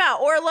talking about?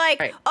 Or like,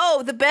 Right.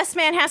 oh, the best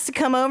man has to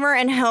come over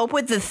and help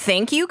with the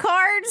thank you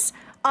cards.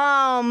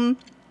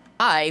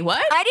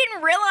 What? I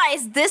didn't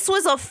realize this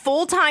was a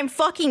full-time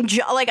fucking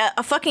job, like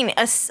a fucking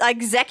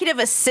executive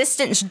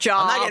assistant's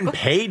job. I'm not getting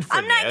paid for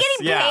I'm not this.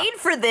 getting Yeah. paid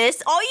for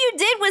this. All you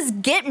did was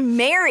get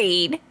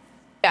married.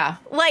 Yeah.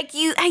 Like,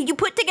 you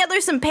put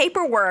together some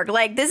paperwork.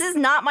 Like, this is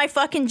not my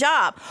fucking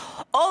job.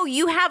 Oh,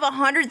 you have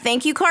 100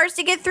 thank you cards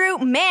to get through?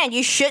 Man,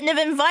 you shouldn't have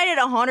invited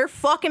 100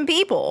 fucking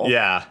people.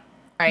 Yeah.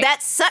 Right.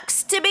 That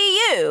sucks to be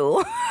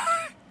you.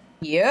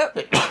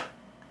 Yep.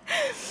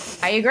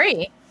 I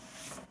agree.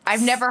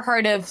 I've never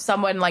heard of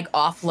someone like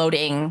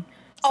offloading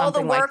All the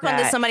something like work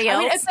onto that. somebody I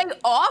mean, else? if they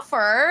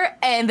offer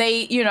and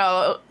they,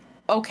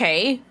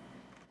 okay,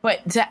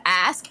 but to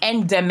ask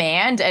and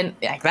demand and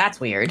like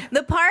that's weird.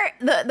 The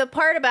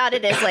part about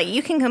it is like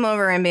you can come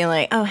over and be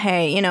like, oh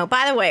hey,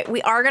 by the way,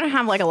 we are gonna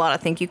have like a lot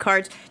of thank you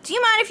cards. Do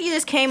you mind if you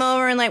just came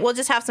over and like we'll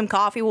just have some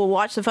coffee, we'll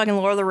watch the fucking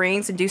Lord of the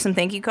Rings and do some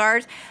thank you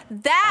cards?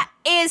 That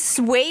is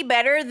way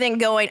better than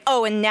going,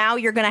 oh, and now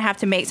you're gonna have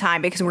to make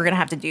time because we're gonna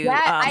have to do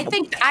I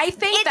think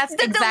that's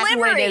the exactly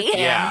what it is.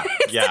 delivery. Yeah.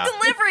 It's Yeah. the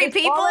delivery, It's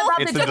people. all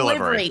about It's the the delivery.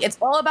 delivery. It's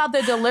all about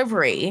the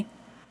delivery.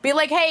 Be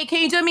like, hey,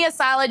 can you do me a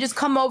salad? Just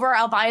come over.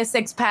 I'll buy a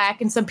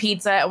 6-pack and some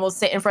pizza, and we'll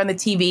sit in front of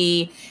the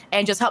TV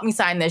and just help me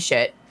sign this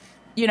shit.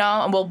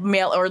 And we'll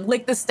mail or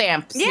lick the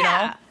stamps.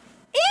 Yeah.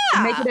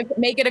 Yeah.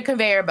 Make it a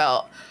conveyor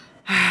belt.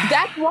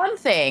 That's one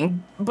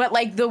thing, but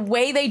like the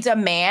way they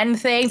demand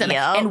things and,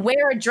 Yep. and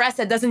wear a dress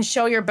that doesn't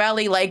show your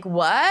belly, like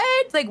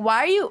what? Like why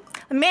are you?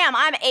 Ma'am,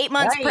 I'm 8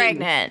 months Right.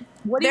 pregnant.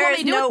 What do you want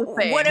me to do with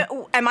this thing?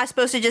 What am I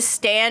supposed to just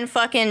stand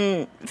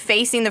fucking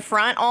facing the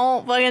front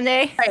all fucking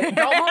day? Hey,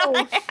 don't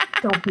move.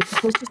 Don't be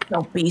suspicious.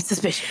 Don't be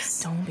suspicious.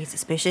 Don't be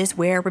suspicious.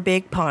 Wear a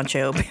big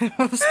poncho.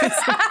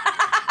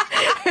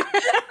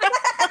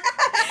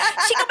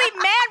 She gonna be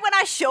mad when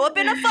I show up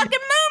in a fucking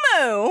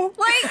muumuu.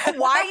 Like,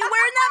 why are you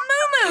wearing that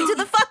muumuu to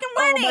the fucking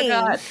wedding?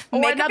 Oh my god! Or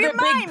Make up another your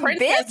big mind,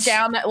 princess bitch.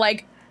 gown that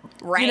like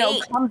Right.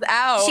 comes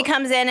out. She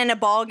comes in a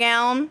ball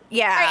gown.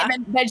 Yeah. Right,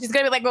 and then she's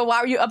gonna be like, "Well, why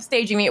were you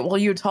upstaging me?" Well,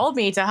 you told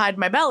me to hide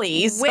my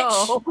belly.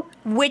 So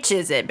Which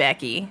is it,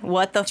 Becky?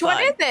 What the which one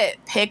fuck? is it?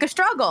 Pick a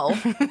struggle.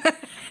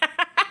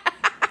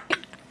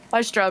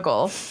 A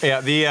struggle.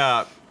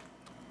 Yeah,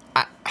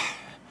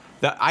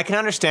 I can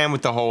understand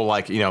with the whole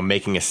like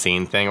making a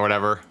scene thing or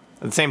whatever.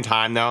 At the same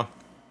time, though,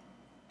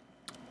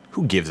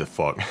 who gives a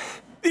fuck?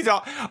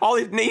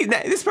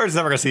 This person's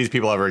never gonna see these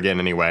people ever again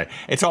anyway.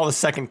 It's all the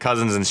second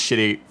cousins and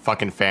shitty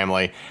fucking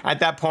family. At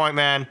that point,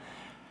 man,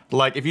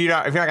 like if you're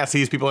not gonna see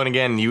these people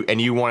again and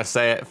you want to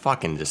say it,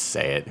 fucking just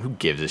say it. Who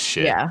gives a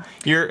shit? Yeah.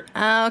 You're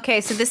Okay,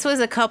 so this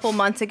was a couple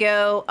months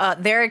ago.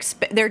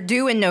 They're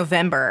due in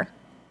November.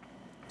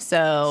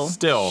 So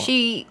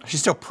she's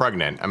still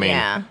pregnant. I mean,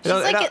 yeah,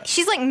 it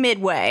she's like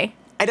midway.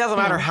 doesn't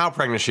matter how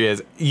pregnant she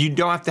is. You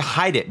don't have to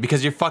hide it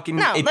because you're fucking.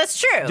 No, that's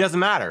true. It doesn't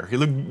matter. You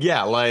look,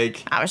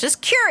 like. I was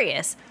just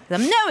curious.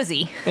 I'm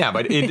nosy. Yeah,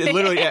 but it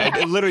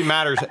literally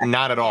matters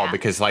not at all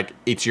because like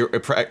it's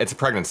a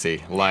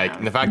pregnancy. Like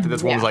and the fact that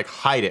this woman's like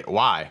hide it.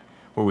 Why?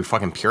 Were we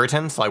fucking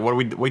Puritans? Like what are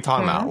we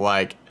talking about?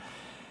 Like,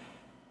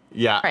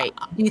 yeah. Right.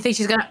 Do you think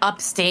she's gonna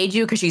upstage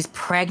you because she's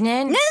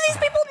pregnant? None of these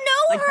people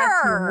know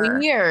her. That's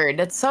weird.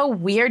 It's so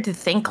weird to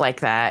think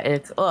like that.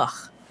 It's ugh.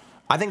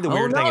 I think the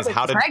weird thing is the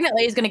pregnant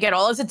lady's gonna get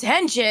all his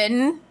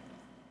attention.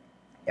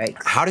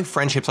 Yikes. How do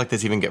friendships like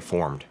this even get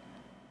formed?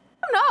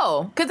 I don't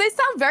know, because they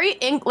sound very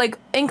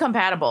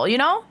incompatible, you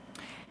know?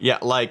 Yeah,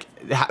 like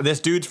this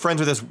dude's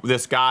friends with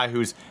this guy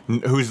who's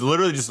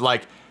literally just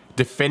like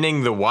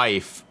defending the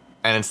wife,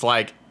 and it's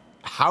like,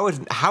 how is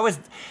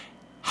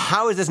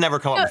this never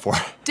come up before?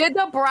 Did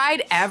the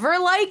bride ever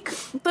like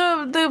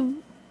the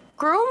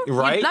groom?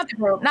 Right? Not the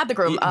groom.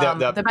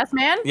 The best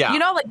man. Yeah. You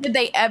know, like did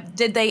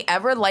they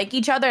ever like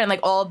each other, and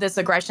like all of this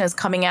aggression is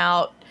coming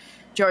out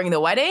during the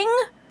wedding?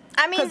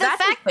 I mean, the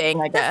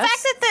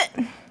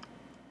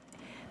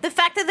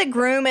fact that the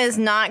groom is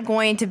not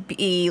going to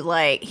be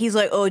like, he's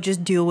like, oh,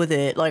 just deal with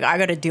it. Like, I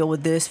got to deal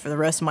with this for the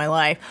rest of my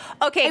life.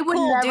 Okay, I would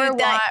cool, never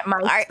dude. want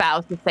my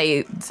spouse to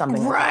say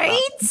something right?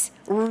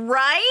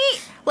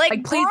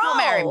 Like, please don't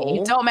marry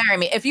me. Don't marry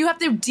me. If you have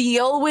to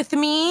deal with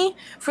me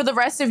for the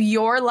rest of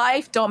your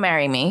life, don't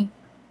marry me.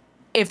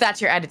 If that's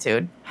your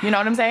attitude. You know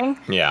what I'm saying?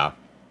 Yeah.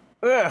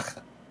 Ugh.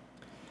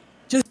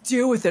 Just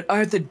deal with it. I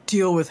have to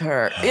deal with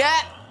her.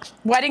 Yeah.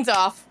 Wedding's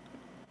off.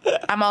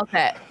 I'm all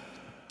set.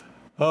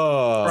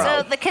 Oh.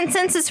 So the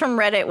consensus from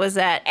Reddit was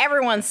that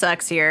everyone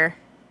sucks here.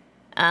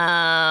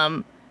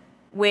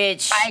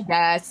 Which I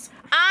guess.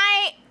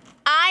 I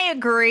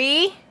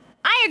agree.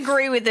 I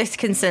agree with this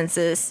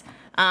consensus.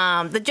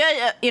 The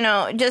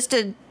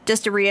judge,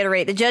 just to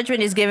reiterate, the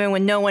judgment is given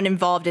when no one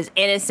involved is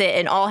innocent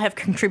and all have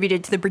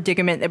contributed to the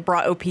predicament that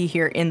brought OP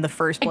here in the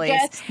first place. I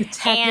guess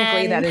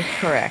technically that is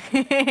correct.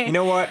 You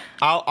know what?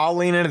 I'll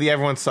lean into the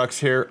everyone sucks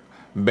here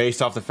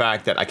based off the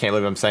fact that I can't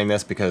believe I'm saying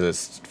this because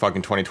it's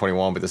fucking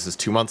 2021, but this is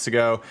 2 months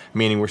ago,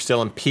 meaning we're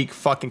still in peak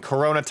fucking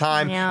Corona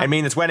time. Yeah. I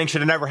mean, this wedding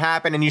should have never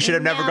happened, and you should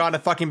have never gone to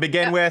fucking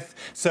begin with.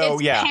 So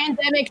it's yeah,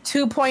 pandemic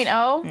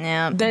 2.0.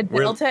 Yeah. The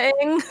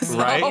Delta-ing.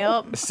 right?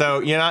 Yep. So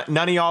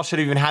none of y'all should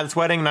have even had this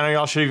wedding. None of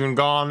y'all should have even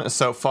gone.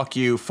 So fuck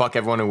you. Fuck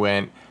everyone who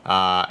went.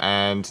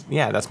 And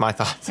yeah, that's my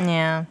thoughts.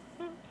 Yeah.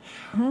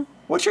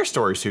 What's your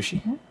story,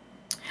 Sushi?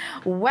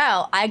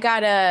 Well,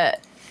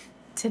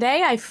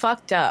 today I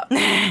fucked up.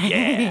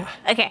 Yeah.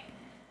 Okay.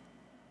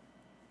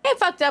 I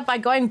fucked up by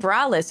going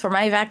braless for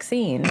my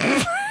vaccine.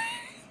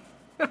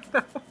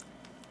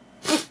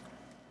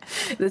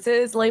 This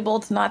is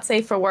labeled not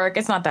safe for work.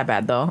 It's not that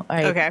bad, though.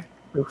 I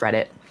proofread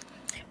it.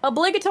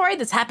 Obligatory.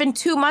 This happened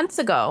 2 months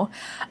ago.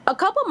 A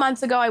couple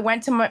months ago, I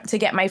went to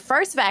get my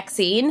first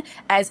vaccine,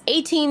 as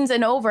 18s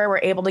and over were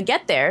able to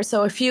get there.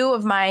 So a few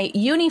of my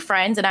uni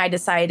friends and I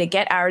decided to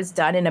get ours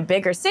done in a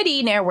bigger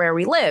city near where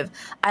we live.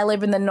 I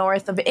live in the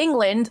north of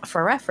England,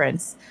 for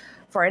reference.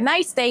 For a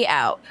nice day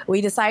out,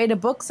 we decided to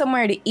book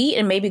somewhere to eat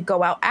and maybe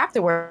go out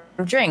afterward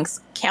for drinks.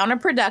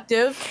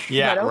 Counterproductive.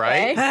 Yeah, but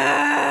okay.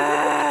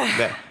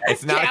 Right?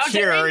 It's not a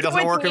cure. It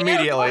doesn't work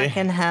immediately.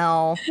 Fucking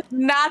hell.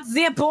 Not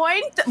the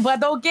point,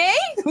 but okay.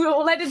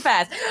 We'll let it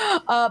pass.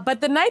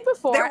 But the night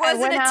before, There was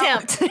an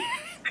attempt. I'm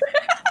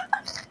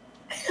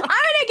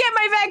gonna get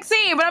my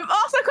vaccine, but I'm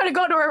also gonna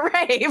go to a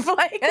rave.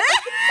 Like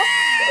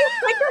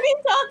what are you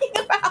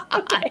talking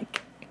about?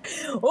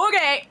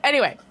 Okay.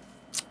 Anyway.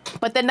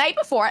 But the night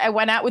before, I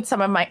went out with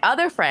some of my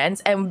other friends,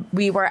 and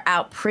we were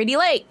out pretty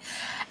late.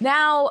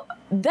 Now,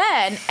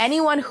 then,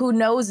 anyone who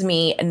knows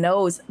me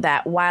knows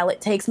that while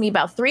it takes me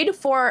about 3 to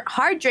 4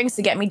 hard drinks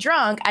to get me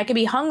drunk, I can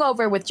be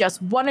hungover with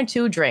just 1 or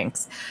 2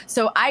 drinks.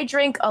 So I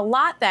drink a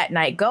lot that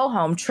night, go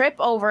home, trip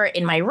over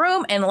in my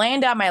room, and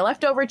land on my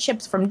leftover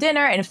chips from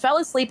dinner, and fell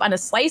asleep on a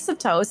slice of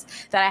toast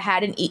that I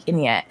hadn't eaten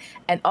yet.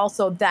 And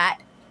also that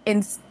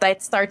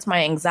starts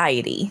my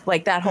anxiety.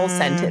 Like that whole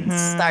sentence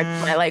starts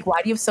my, like,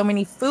 why do you have so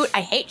many food?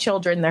 I hate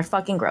children. They're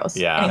fucking gross.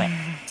 Yeah. Anyway,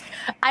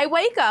 I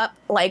wake up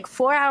like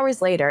 4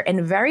 hours later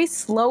and very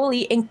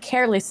slowly and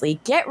carelessly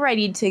get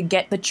ready to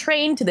get the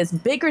train to this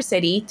bigger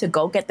city to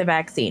go get the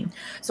vaccine.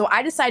 So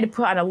I decide to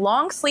put on a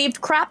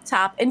long-sleeved crop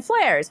top and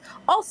flares.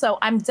 Also,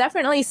 I'm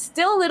definitely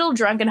still a little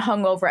drunk and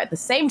hungover at the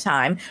same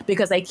time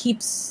because I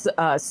keep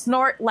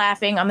snort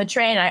laughing on the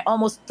train. And I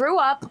almost threw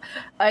up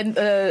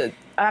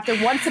after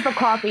 1 sip of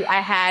coffee I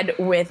had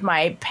with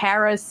my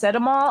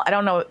paracetamol. I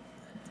don't know what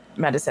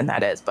medicine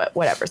that is, but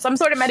whatever. Some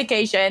sort of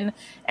medication,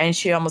 and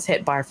she almost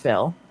hit bar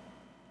fill.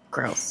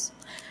 Gross.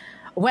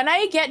 When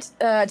I get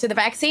to the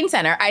vaccine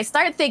center, I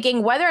start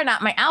thinking whether or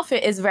not my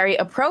outfit is very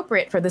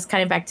appropriate for this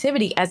kind of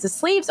activity, as the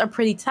sleeves are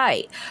pretty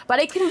tight. But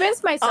I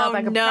convinced myself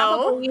I could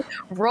probably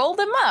roll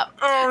them up.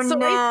 So I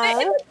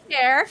sit in the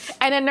chair,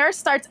 and a nurse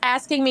starts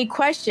asking me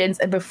questions,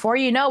 and before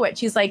you know it,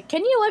 she's like,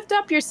 "Can you lift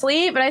up your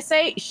sleeve?" And I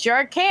say,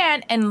 "Sure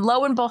can." And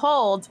lo and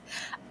behold,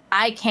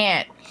 I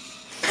can't.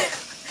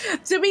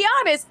 To be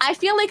honest, I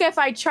feel like if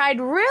I tried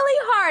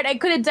really hard, I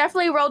could have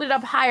definitely rolled it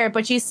up higher.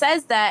 But she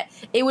says that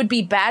it would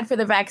be bad for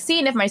the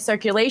vaccine if my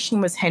circulation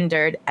was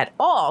hindered at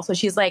all. So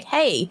she's like,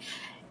 "Hey,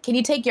 can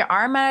you take your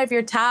arm out of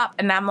your top?"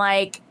 And I'm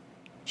like,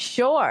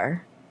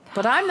 "Sure,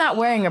 but I'm not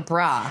wearing a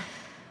bra."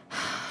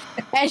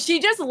 And she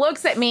just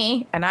looks at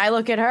me, and I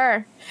look at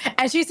her.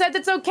 And she says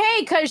it's okay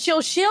because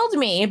she'll shield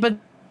me. But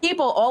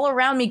people all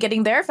around me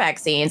getting their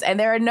vaccines, and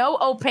there are no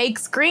opaque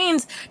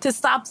screens to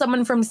stop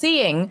someone from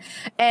seeing.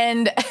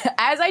 And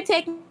as I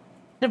take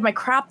of my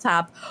crop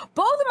top,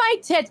 both of my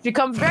tits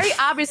become very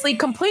obviously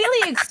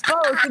completely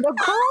exposed to the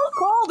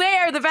cold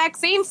air of the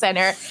vaccine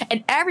center,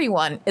 and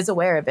everyone is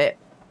aware of it.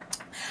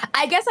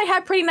 I guess I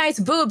have pretty nice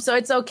boobs, so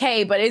it's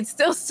okay, but it's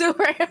still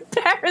super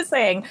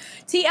embarrassing.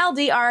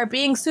 TLDR,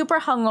 being super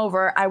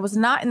hungover, I was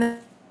not in the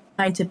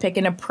time to pick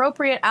an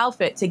appropriate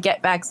outfit to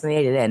get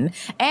vaccinated in.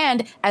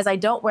 And as I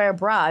don't wear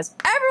bras,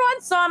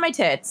 everyone saw my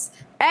tits.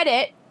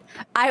 Edit.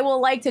 I will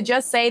like to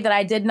just say that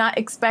I did not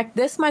expect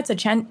this much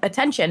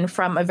attention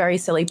from a very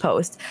silly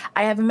post.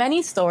 I have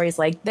many stories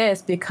like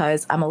this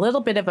because I'm a little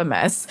bit of a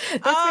mess.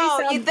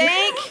 You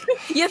think?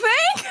 You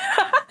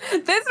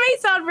think? This may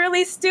sound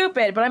really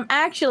stupid, but I'm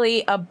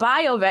actually a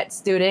biovet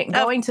student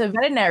going to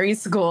veterinary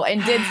school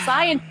and did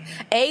science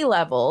A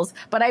levels,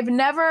 but I've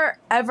never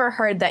ever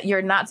heard that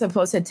you're not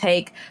supposed to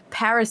take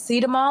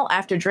paracetamol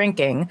after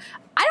drinking.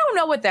 I don't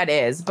know what that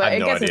is, but I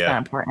guess it's not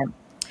important.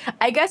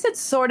 I guess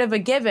it's sort of a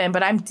given,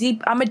 but I'm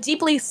a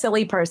deeply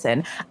silly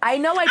person. I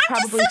know I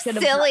probably should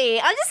have.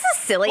 I'm just a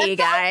silly, you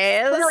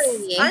guys.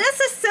 I'm just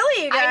a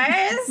silly, you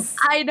guys.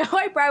 I know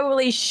I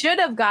probably shouldn't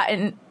have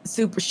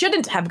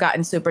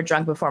gotten super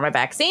drunk before my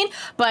vaccine,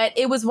 but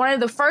it was one of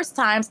the first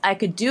times I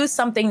could do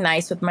something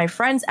nice with my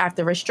friends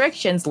after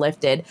restrictions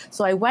lifted,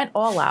 so I went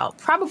all out.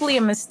 Probably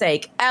a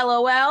mistake.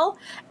 LOL.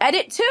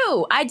 Edit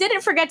 2. I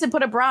didn't forget to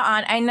put a bra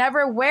on. I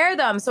never wear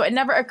them, so it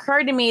never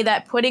occurred to me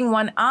that putting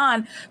one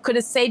on could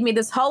have saved me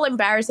this whole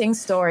embarrassing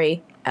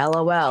story.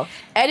 LOL.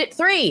 Edit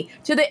 3.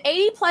 To the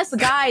 80+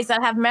 guys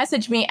that have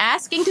messaged me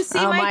asking to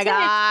see my tits.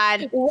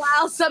 God.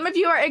 While some of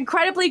you are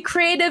incredibly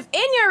creative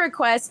in your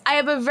requests, I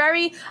have a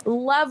very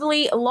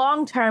lovely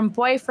long-term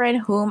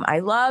boyfriend whom I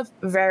love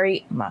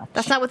very much.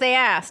 That's not what they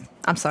asked.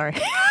 I'm sorry.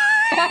 Okay,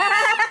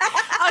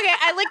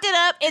 I looked it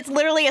up. It's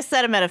literally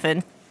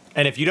acetaminophen.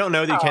 And if you don't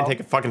know that you can't take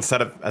a fucking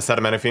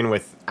acetaminophen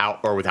with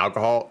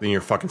alcohol, then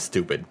you're fucking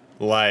stupid.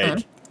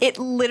 Like it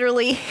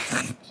literally.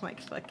 Oh my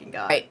fucking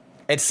God. Right.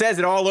 It says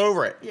it all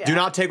over it. Yeah. Do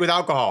not take with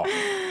alcohol. But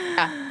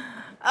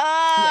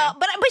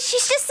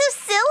she's just so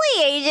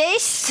silly, AJ.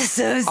 She's just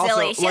so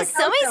silly. Also, she has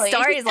so many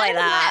stories like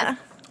that.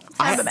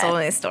 I have so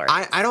many stories.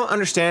 I don't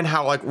understand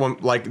how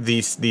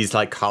these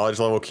like college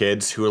level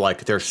kids who are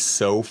like they're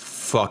so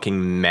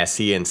fucking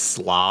messy and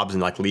slobs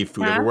and like leave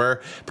food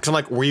everywhere. Because I'm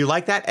like, were you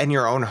like that in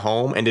your own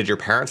home? And did your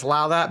parents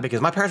allow that?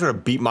 Because my parents would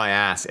have beat my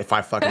ass if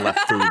I fucking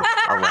left food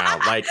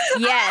around. Like,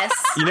 yes,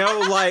 you know,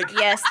 like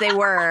yes, they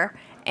were.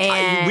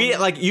 And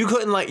you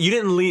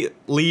didn't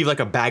leave like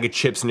a bag of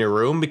chips in your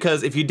room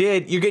because if you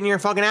did, you're getting your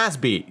fucking ass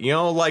beat. You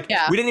know, like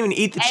we didn't even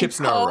eat the chips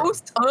in our room.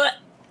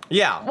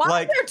 Yeah,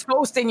 why is there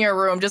toast in your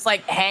room just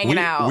like hanging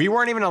out? We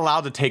weren't even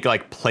allowed to take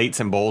like plates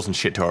and bowls and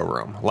shit to our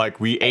room. Like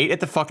we ate at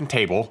the fucking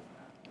table,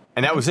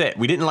 and that was it.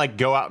 We didn't like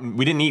go out.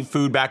 We didn't eat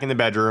food back in the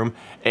bedroom.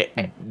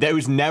 There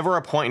was never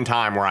a point in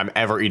time where I'm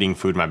ever eating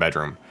food in my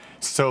bedroom.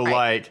 So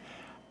like.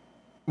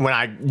 When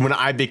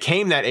I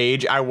became that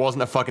age, I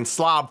wasn't a fucking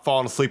slob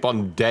falling asleep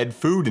on dead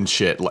food and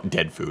shit.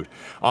 Dead food.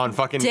 On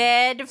fucking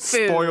dead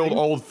food. Spoiled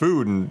old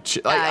food and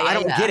shit. Like, I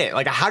don't get it.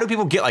 Like, how do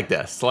people get like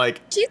this?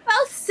 Like, she's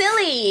so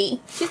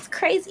silly. She's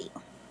crazy.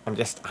 I'm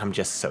just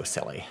so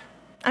silly.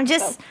 I'm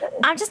just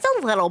a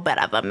little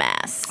bit of a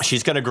mess.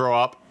 She's gonna grow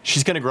up.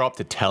 She's gonna grow up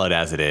to tell it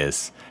as it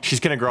is. She's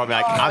gonna grow up and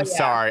be like, I'm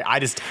sorry. I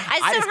just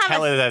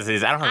tell it as it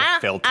is. I don't have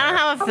a filter. I don't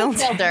have a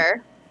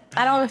filter.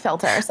 I don't have a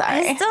filter,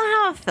 sorry. I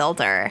don't have a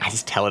filter. I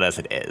just tell it as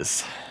it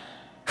is.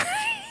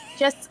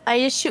 I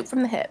just shoot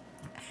from the hip.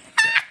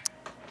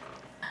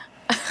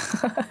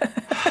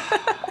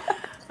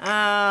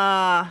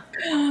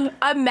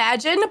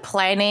 Imagine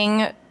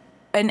planning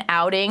an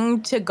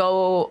outing to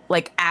go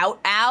like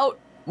out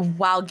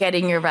while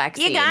getting your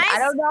vaccine. You guys, I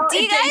don't know.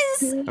 Do you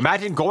guys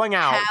imagine going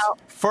out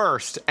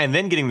first and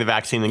then getting the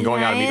vaccine and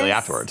going out immediately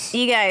afterwards?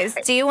 You guys,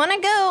 do you want to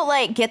go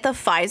like get the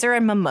Pfizer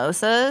and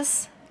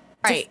mimosas?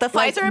 Right. The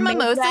Pfizer and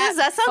mimosas, does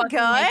that sound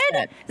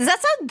good? Does that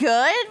sound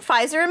good?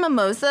 Pfizer and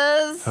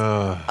mimosas?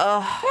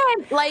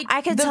 Like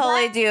I could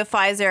totally do a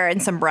Pfizer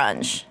and some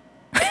brunch.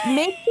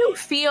 Make you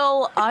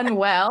feel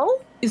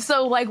unwell.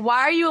 So like,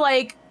 why are you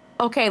like,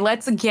 okay,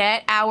 let's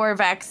get our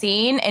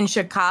vaccine in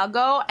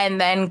Chicago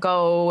and then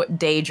go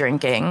day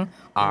drinking?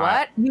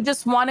 What? You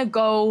just want to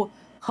go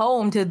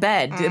home to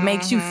bed. It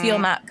makes you feel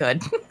not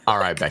good. All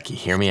right, Becky,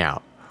 hear me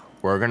out.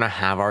 We're going to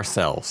have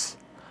ourselves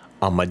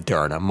a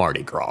Moderna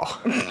Mardi Gras.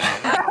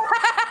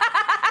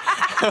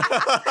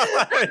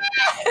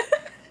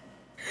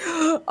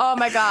 Oh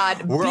my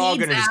God. We're all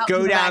going to just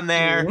go down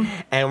there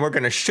and we're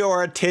going to show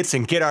our tits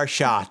and get our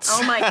shots.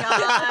 Oh my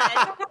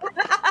God.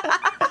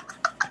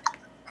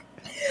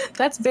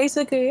 That's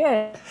basically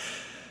it.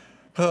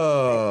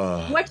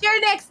 What's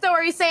your next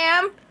story,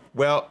 Sam?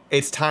 Well,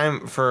 it's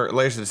time for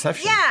Layers of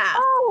Deception. Yeah.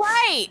 Oh,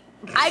 right.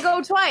 I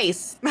go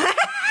twice.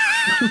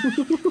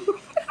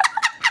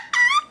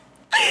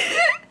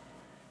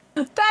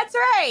 That's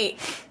right.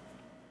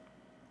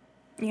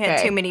 You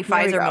had too many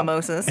Pfizer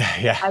mimosas.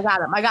 Yeah. I got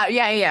them.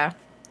 Yeah.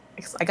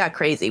 I got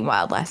crazy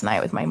wild last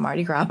night with my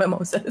Mardi Gras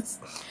mimosas.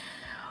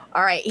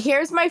 All right,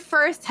 here's my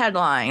first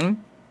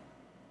headline.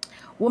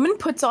 Woman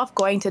puts off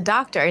going to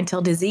doctor until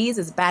disease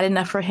is bad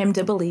enough for him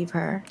to believe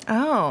her.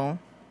 Oh.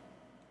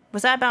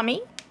 Was that about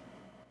me?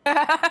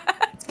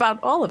 It's about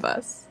all of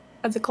us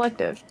as a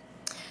collective.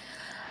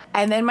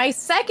 And then my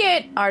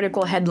second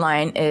article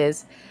headline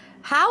is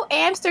how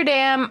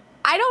Amsterdam,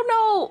 I don't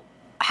know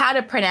how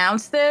to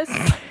pronounce this,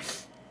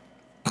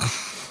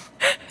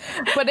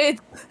 but it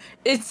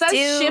says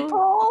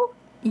Schiphol.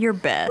 Your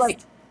best. Like,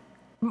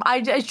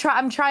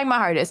 I'm trying my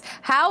hardest.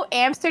 How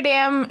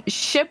Amsterdam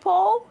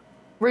Schiphol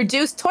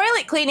reduced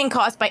toilet cleaning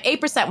costs by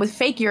 8% with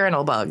fake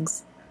urinal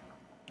bugs.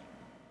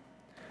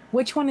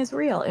 Which one is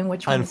real and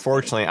which one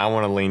Unfortunately, I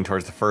want to lean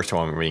towards the first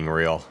one being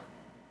real.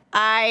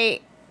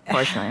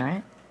 Unfortunately,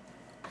 right?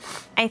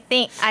 I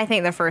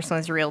think the first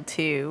one's real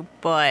too,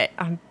 but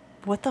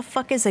what the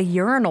fuck is a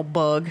urinal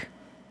bug?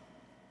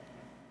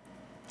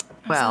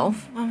 Well,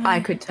 I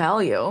could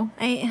tell you.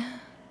 I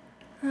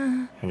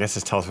guess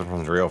just tell us which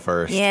one's real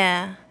first.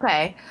 Yeah.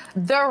 Okay.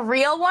 The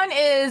real one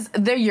is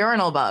the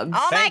urinal bugs.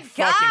 Oh Thank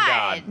my fucking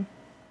god.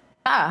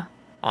 Ah.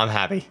 I'm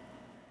happy.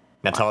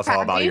 Now tell us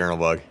all about a urinal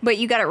bug. But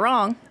you got it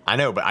wrong. I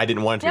know, but I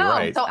didn't want it to be No,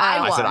 right. so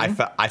I won.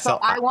 I said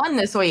I won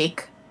this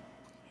week.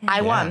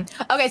 I won.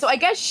 Okay, so I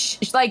guess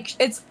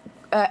it's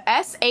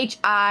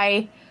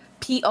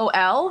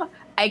SHIPOL.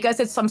 I guess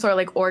it's some sort of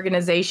like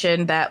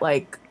organization that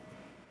like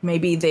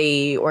maybe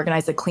they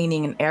organize the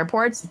cleaning in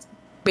airports. It's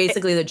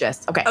basically the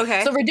gist.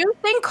 Okay. So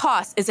reducing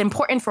costs is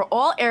important for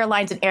all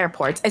airlines and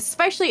airports,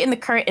 especially in the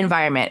current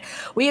environment.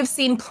 We have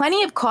seen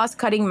plenty of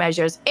cost-cutting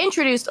measures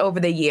introduced over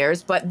the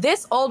years, but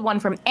this old one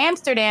from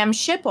Amsterdam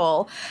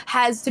Schiphol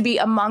has to be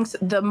amongst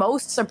the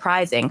most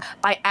surprising.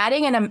 By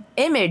adding an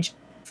image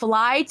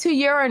fly to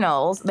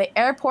urinals, the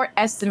airport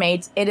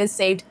estimates it has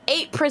saved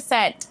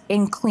 8%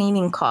 in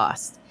cleaning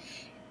costs.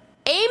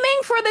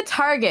 Aiming for the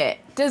target,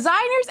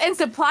 designers and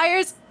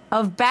suppliers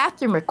of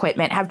bathroom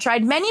equipment have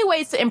tried many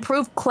ways to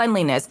improve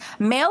cleanliness.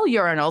 Male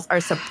urinals are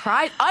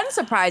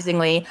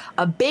unsurprisingly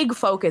a big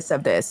focus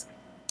of this.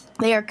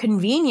 They are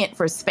convenient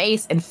for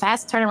space and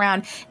fast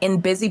turnaround in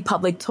busy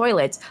public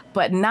toilets,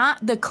 but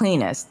not the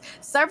cleanest.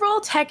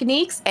 Several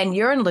techniques and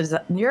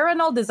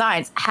urinal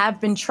designs have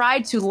been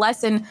tried to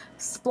lessen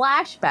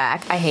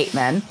splashback. I hate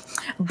men.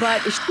 But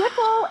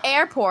Schiphol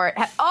Airport...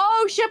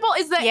 Schiphol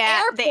is the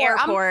airport. The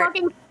airport. I'm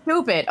fucking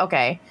stupid.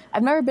 Okay.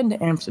 I've never been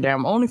to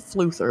Amsterdam. I only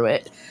flew through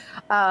it.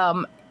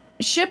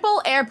 Schiphol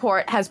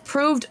Airport has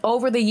proved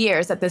over the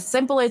years that the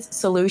simplest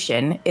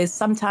solution is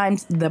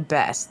sometimes the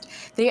best.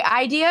 The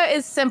idea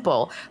is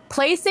simple.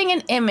 Placing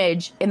an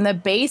image in the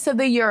base of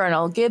the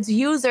urinal gives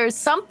users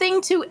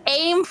something to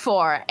aim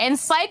for, and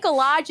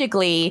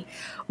psychologically,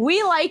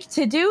 we like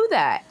to do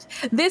that.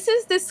 This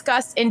is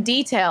discussed in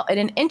detail in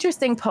an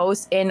interesting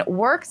post in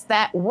Works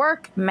That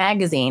Work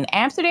magazine.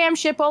 Amsterdam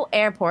Schiphol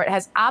Airport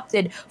has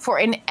opted for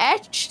an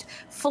etched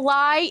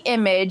fly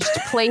image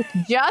placed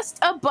just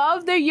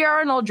above the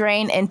urinal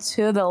drain and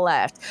to the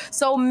left.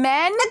 So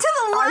men to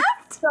the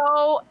left?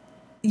 So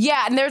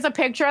yeah, and there's a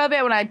picture of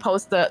it. When I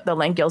post the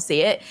link, you'll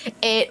see it.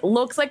 It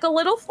looks like a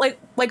little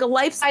like a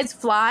life-size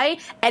fly,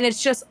 and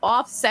it's just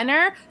off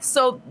center.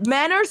 So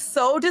men are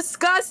so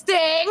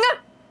disgusting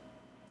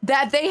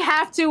that they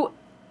have to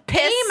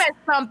aim at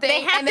something.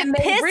 They have and to then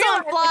piss realize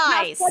on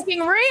flies. It's not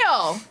fucking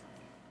real.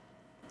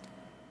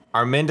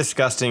 Are men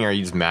disgusting, or are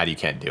you just mad you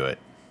can't do it?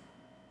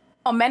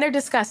 Oh, men are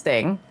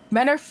disgusting.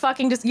 Men are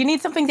fucking just. You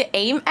need something to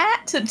aim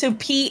at to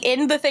pee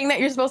in the thing that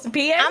you're supposed to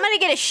pee in. I'm gonna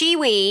get a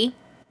shiwi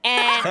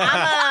and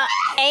I'm gonna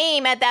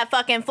aim at that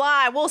fucking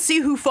fly. We'll see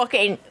who's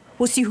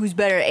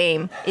better at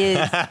aim. Is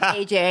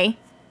AJ.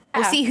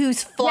 We'll see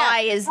whose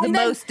fly is the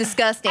most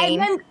disgusting. And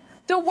then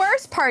the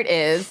worst part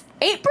is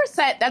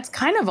 8%. That's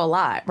kind of a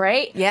lot,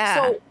 right? Yeah.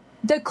 So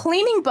the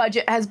cleaning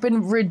budget has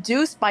been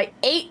reduced by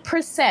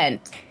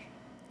 8%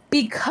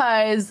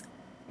 because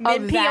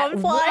of pee that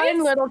on flies?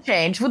 one little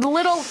change with a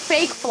little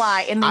fake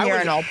fly in the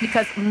urinal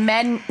because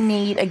men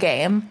need a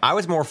game. I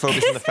was more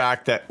focused on the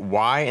fact that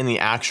why in the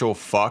actual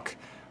fuck,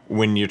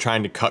 when you're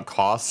trying to cut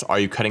costs, are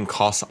you cutting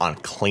costs on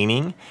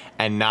cleaning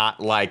and not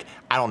like,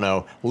 I don't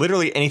know,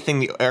 literally anything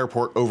the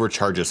airport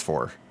overcharges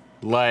for?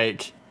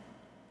 Like,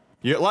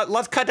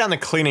 let's cut down the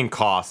cleaning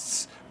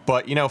costs,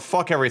 but,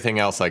 fuck everything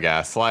else, I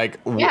guess. Like,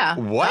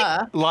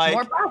 what? Like,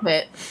 more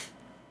profit.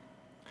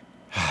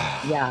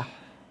 Yeah.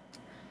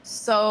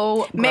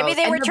 So maybe gross.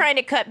 they were trying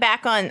to cut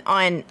back on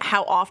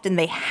how often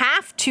they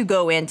have to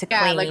go in to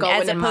clean, like go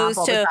as in and mop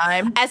all the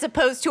time.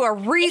 opposed to a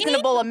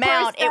reasonable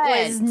amount. It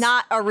was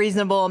not a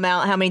reasonable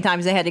amount how many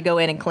times they had to go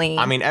in and clean.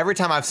 I mean, every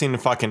time I've seen the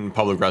fucking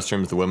public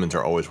restrooms, the women's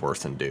are always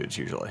worse than dudes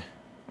usually.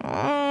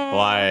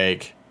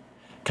 Like,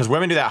 because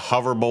women do that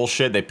hover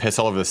bullshit. They piss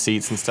all over the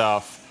seats and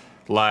stuff.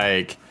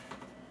 Like,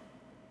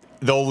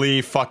 they'll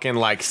leave fucking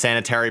like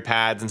sanitary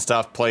pads and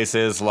stuff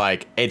places.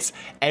 Like, it's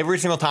every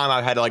single time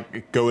I've had to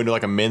like go into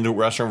like a men's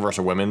restroom versus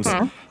a women's.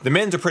 The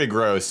men's are pretty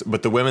gross,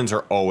 but the women's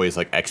are always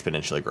like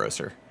exponentially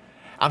grosser.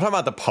 I'm talking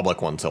about the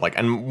public ones, so like,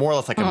 and more or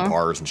less like in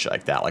bars and shit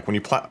like that. Like when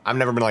you I've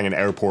never been like an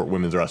airport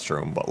women's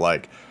restroom, but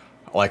like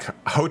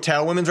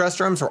hotel women's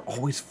restrooms are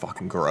always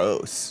fucking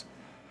gross.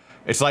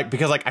 It's like,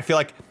 because like I feel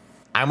like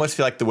I almost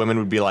feel like the women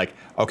would be like,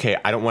 okay,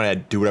 I don't want to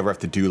do whatever I have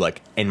to do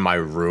like in my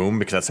room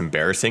because that's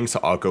embarrassing. So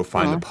I'll go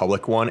find the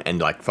public one and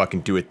like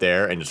fucking do it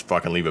there and just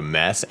fucking leave a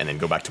mess and then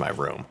go back to my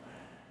room.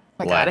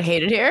 Oh my God, I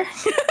hate it here.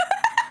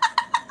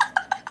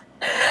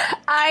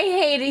 I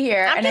hate it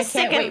here, and I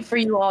can't wait for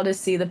you all to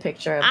see the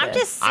picture of I'm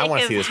just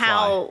sick of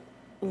how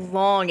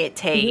long it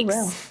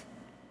takes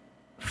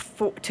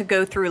to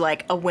go through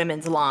like a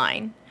women's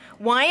line.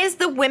 Why is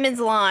the women's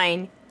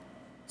line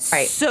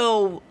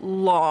so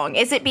long?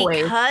 Is it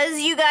because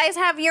you guys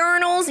have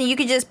urinals and you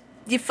could just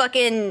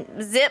fucking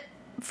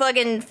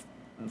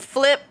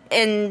flip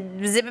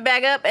and zip it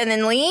back up and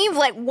then leave?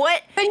 Like,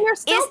 what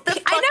is the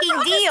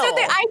fucking deal?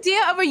 The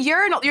idea of a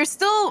urinal, you're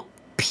still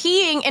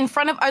peeing in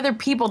front of other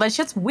people. That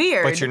shit's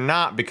weird. But you're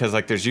not, because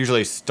like there's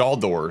usually stall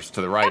doors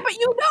to the right. Yeah, but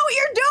you know what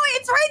you're doing.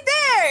 It's right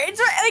there. It's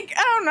right. Like,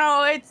 I don't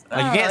know. It's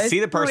like, you can't see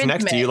the person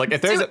next to you. Like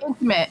if there's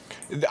intimate.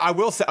 I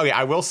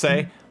will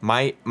say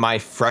my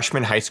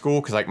freshman high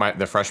school, because like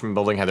the freshman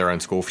building had their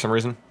own school for some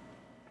reason.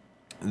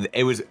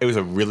 It was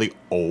a really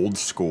old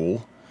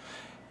school,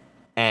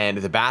 and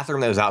the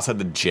bathroom that was outside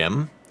the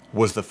gym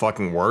was the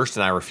fucking worst,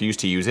 and I refused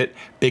to use it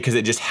because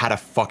it just had a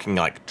fucking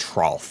like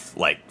trough,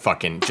 like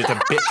fucking just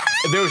a bit.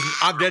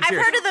 I'm dead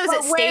serious. I've heard of those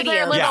at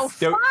stadiums. Yeah,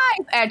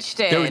 flies etched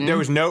in. There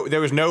was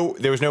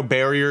no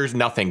barriers,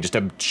 nothing. Just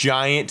a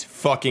giant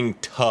fucking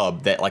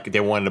tub that like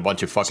they wanted a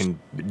bunch of fucking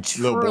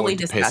little boys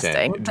to piss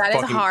in. That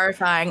is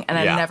horrifying, and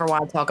I never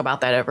want to talk about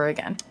that ever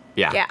again.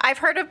 Yeah, I've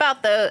heard about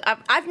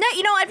I've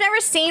never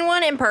seen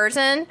one in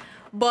person.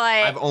 But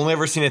I've only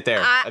ever seen it there.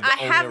 I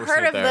have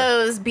heard of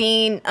those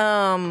being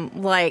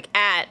like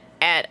at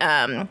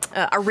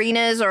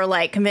arenas or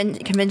like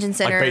convention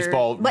centers. Like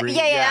baseball. But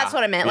yeah, that's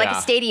what I meant. Like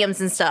stadiums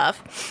and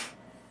stuff.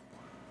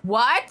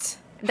 What?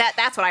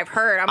 That's what I've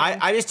heard.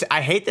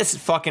 I hate this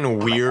fucking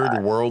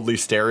weird worldly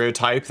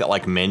stereotype that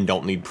like men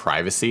don't need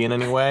privacy in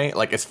any way.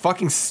 Like it's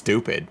fucking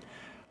stupid.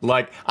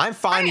 Like, I'm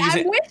fine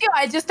using... I'm with you.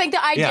 I just think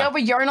the idea of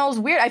a urinal is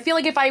weird. I feel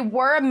like if I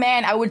were a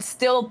man, I would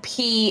still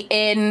pee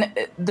in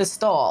the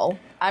stall.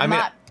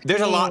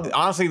 There's a lot...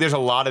 Honestly, there's a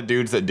lot of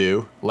dudes that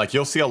do. Like,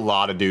 you'll see a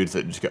lot of dudes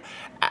that just go...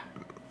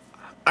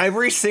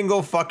 Every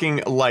single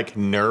fucking, like,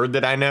 nerd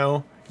that I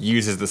know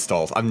uses the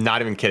stalls. I'm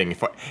not even kidding.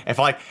 If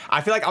like,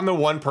 I feel like I'm the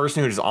one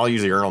person who just all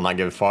use a urinal and not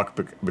give a fuck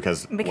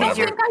because I think I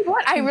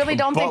would. I really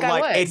don't think I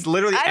would. It's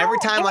literally every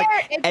time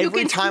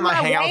I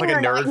hang out with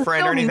like a nerd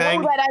friend or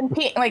anything.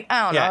 Like,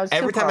 I don't know. Yeah,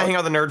 every time I hang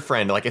out with a nerd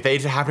friend, like if they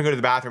just happen to go to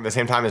the bathroom at the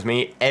same time as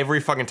me,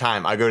 every fucking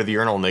time I go to the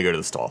urinal and they go to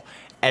the stall.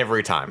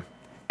 Every time.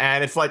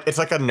 And it's like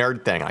a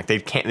nerd thing. Like they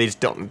just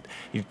don't.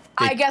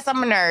 I guess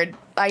I'm a nerd.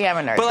 I am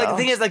a nerd. But like the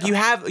thing is, like you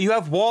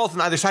have walls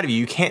on either side of you.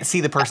 You can't see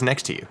the person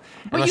next to you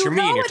unless you're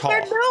me and you're tall.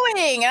 But you know what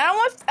they're doing.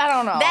 I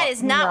don't know. That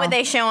is not what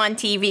they show on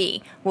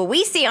TV. What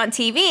we see on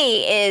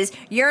TV is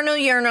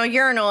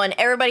urinal, and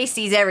everybody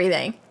sees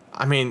everything.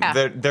 I mean,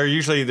 they're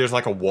usually there's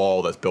like a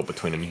wall that's built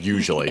between them.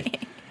 Usually,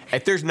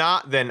 if there's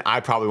not, then I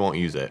probably won't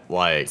use it.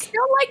 Like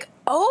still like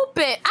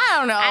open. I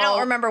don't know. I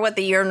don't remember what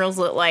the urinals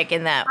look like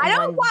in that. I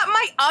don't want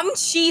my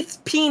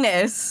unsheathed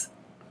penis,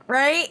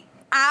 right,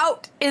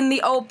 out in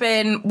the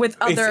open with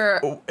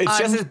other. It's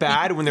just as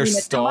bad when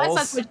there's stalls.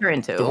 Unless that's what you're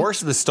into. The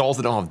worst are the stalls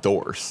that don't have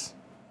doors.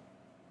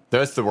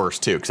 That's the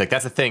worst too, because like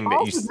that's a thing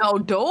that you. No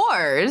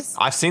doors.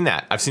 I've seen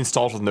that. I've seen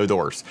stalls with no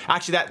doors.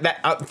 Actually,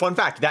 that fun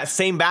fact: that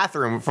same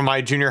bathroom from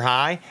my junior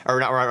high, or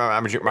not,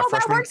 my freshman.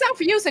 That works out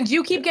for you since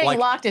you keep getting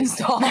locked in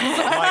stalls.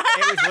 Like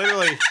it was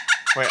literally.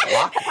 Wait,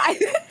 locked? I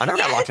never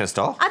got locked in a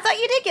stall. I thought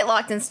you did get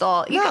locked in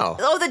stall.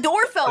 The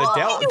door fell off.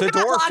 The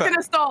door locked in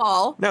a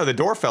stall. No, the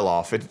door fell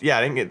off. I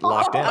didn't get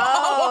locked in.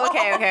 Oh,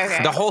 okay.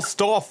 The whole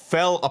stall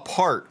fell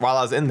apart while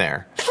I was in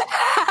there.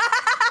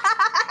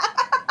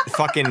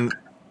 Fucking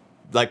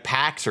like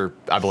PAX, or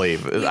I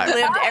believe. You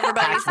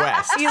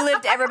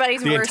lived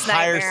everybody's worst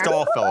nightmare. The entire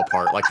stall fell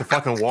apart. Like the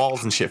fucking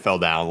walls and shit fell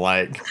down.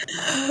 Like,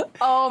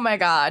 oh my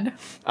god.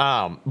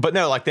 But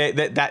no, like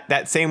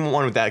that same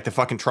one with that, like the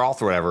fucking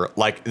trough or whatever.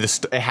 Like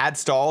it had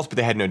stalls, but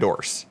they had no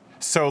doors.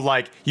 So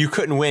like you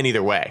couldn't win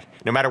either way.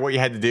 No matter what you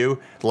had to do,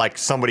 like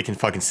somebody can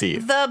fucking see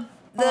you. The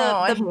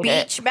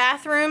beach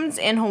bathrooms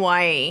in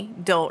Hawaii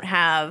don't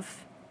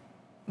have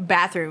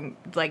bathroom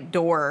like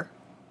doors.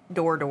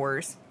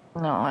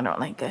 No, I don't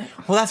like it.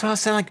 Well, that's what I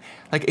was saying.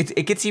 Like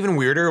it gets even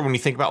weirder when you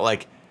think about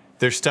like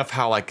there's stuff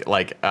how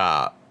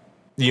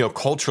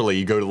culturally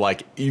you go to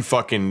like you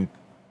fucking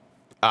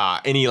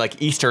any like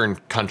Eastern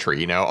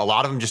country, a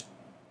lot of them just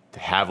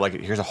have like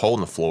here's a hole in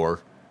the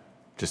floor,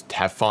 just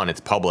have fun, it's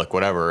public,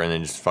 whatever, and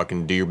then just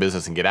fucking do your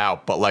business and get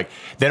out. But like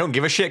they don't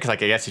give a shit because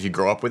like I guess if you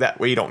grow up with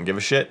that way, you don't give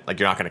a shit. Like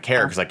you're not gonna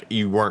care because like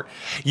you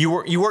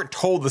weren't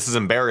told this is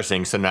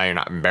embarrassing, so now you're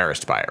not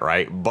embarrassed by it,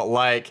 right? But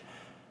like.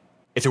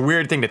 It's a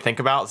weird thing to think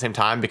about at the same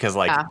time because,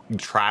 like,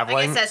 traveling.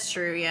 I guess that's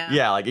true, yeah.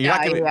 Yeah, like, you're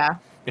not going to.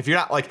 If you're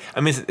not, like,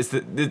 I mean,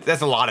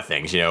 that's a lot of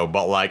things,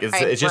 but, like,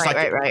 it's just,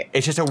 right.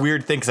 It's just a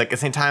weird thing because, like, at the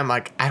same time,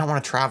 like, I don't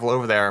want to travel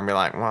over there and be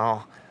like,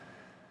 well,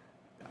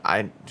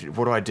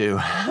 what do I do?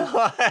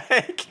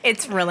 Like,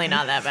 it's really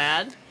not that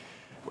bad.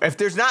 If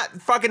there's not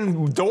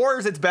fucking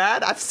doors, it's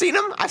bad. I've seen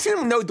them. I've seen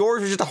them with no doors.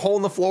 There's just a hole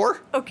in the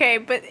floor. Okay,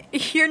 but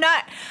you're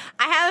not.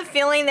 I have a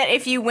feeling that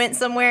if you went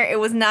somewhere, it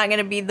was not going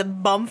to be the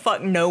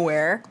bumfuck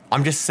nowhere.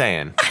 I'm just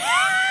saying.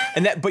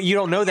 But you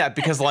don't know that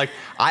because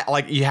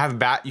you have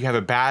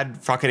a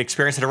bad fucking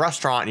experience at a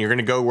restaurant and you're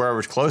gonna go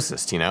wherever's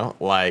closest, you know?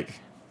 Like,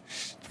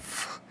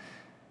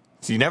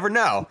 so you never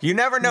know. You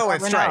never know when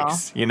it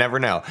strikes. You never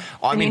know.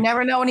 I mean, you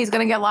never know when he's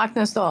gonna get locked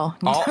in a stall.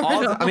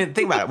 I mean,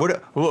 think about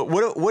it.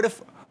 What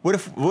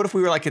if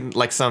we were like in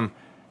like some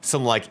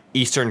like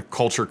Eastern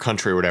culture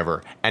country or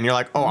whatever, and you're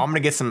like, oh,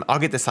 I'll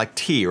get this like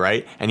tea,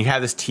 right? And you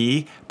have this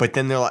tea, but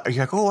then you're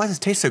like, oh, why does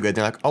it taste so good?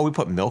 They're like, oh, we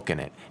put milk in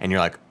it, and you're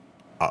like,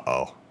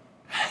 uh-oh.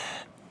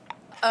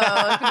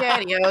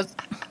 SpaghettiOs.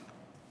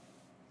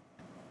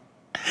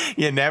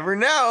 You never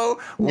know.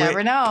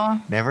 Never know.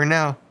 Never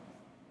know.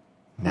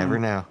 Never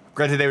know.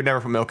 Granted, they would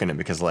never put milk in it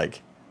because,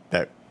 like,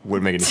 that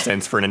wouldn't make any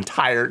sense for an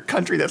entire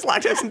country that's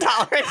lactose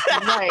intolerant.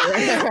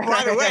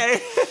 Right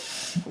away.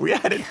 We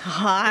had it.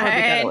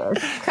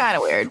 Kind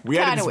of weird. We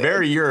had this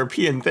very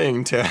European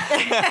thing to.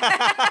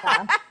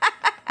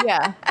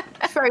 Yeah.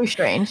 Very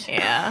strange.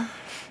 Yeah.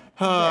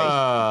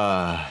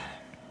 All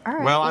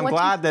right. Well, I'm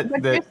glad that.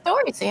 What's your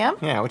story, Sam?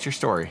 Yeah, what's your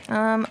story?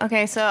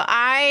 Okay, so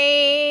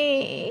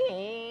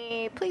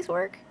please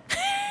work.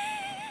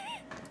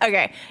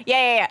 Okay,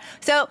 yeah.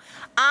 So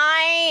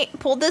I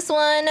pulled this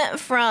one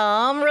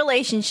from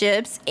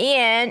Relationships,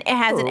 and it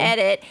has an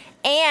edit,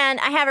 and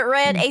I haven't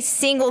read a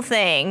single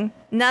thing.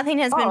 Nothing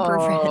has been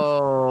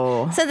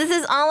proofread. So this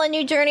is all a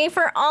new journey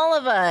for all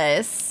of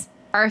us.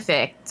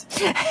 Perfect.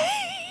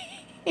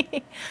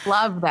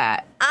 Love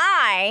that.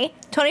 I,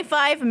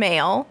 25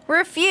 male,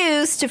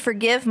 refuse to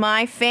forgive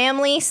my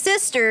family,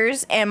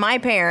 sisters, and my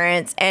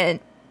parents, and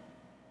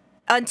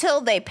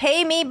until they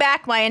pay me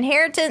back my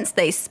inheritance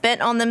they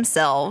spent on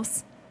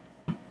themselves.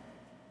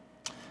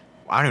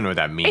 I don't even know what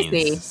that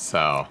means.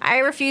 So I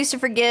refuse to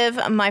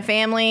forgive my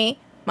family,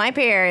 my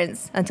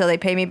parents, until they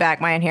pay me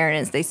back my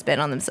inheritance they spent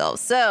on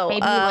themselves. So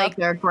maybe like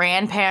their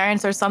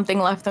grandparents or something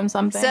left them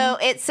something. So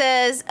it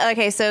says,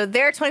 okay, so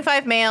they're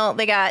 25 male.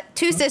 They got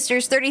two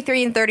sisters,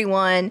 33 and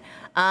 31.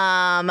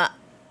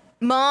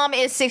 Mom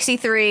is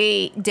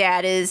 63.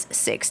 Dad is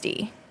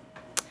 60.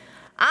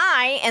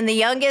 I am the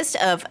youngest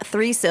of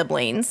three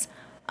siblings.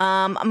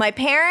 My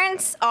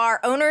parents are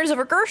owners of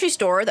a grocery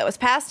store that was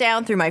passed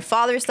down through my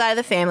father's side of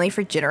the family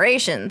for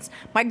generations.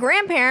 My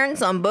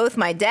grandparents on both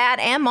my dad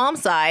and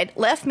mom's side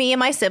left me and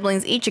my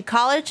siblings each a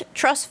college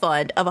trust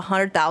fund of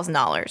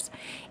 $100,000.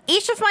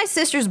 Each of my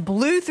sisters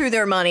blew through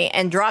their money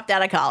and dropped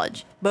out of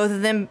college. Both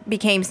of them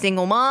became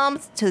single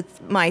moms to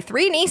my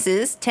three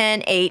nieces,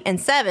 10, 8,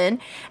 and 7,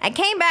 and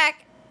came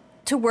back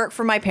to work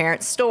for my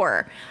parents'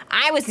 store.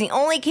 I was the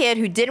only kid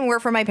who didn't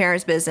work for my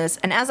parents' business,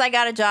 and as I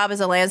got a job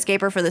as a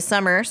landscaper for the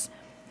summers,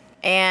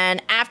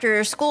 and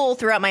after school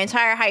throughout my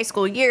entire high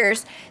school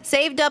years,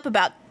 saved up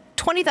about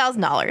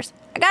 $20,000.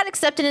 I got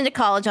accepted into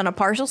college on a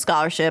partial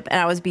scholarship,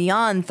 and I was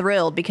beyond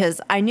thrilled because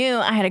I knew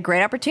I had a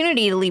great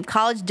opportunity to leave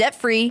college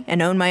debt-free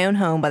and own my own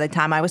home by the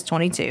time I was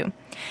 22.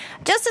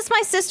 Just as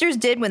my sisters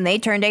did when they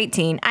turned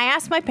 18, I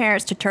asked my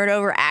parents to turn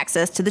over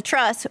access to the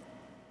trust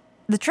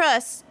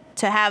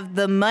to have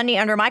the money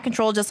under my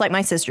control just like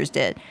my sisters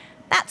did.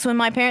 That's when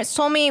my parents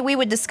told me we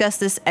would discuss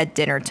this at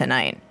dinner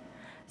tonight.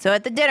 So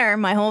at the dinner,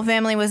 my whole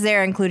family was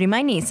there, including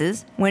my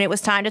nieces. When it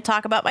was time to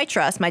talk about my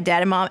trust, my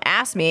dad and mom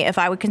asked me if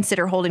I would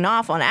consider holding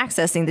off on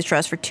accessing the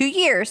trust for 2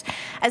 years,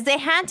 as they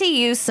had to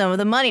use some of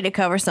the money to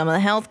cover some of the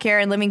health care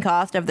and living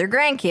costs of their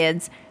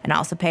grandkids, and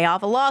also pay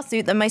off a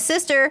lawsuit that my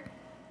sister,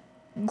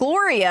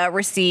 Gloria,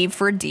 received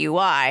for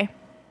DUI.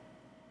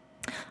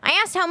 I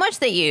asked how much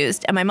they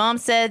used, and my mom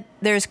said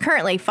there's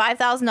currently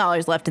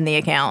 $5,000 left in the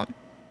account.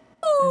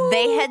 Ooh.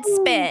 They had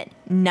spent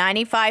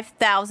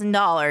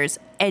 $95,000,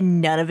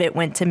 and none of it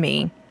went to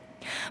me.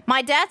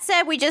 My dad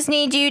said, we just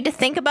need you to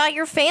think about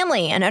your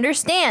family and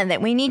understand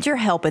that we need your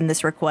help in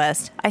this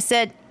request. I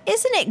said,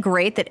 isn't it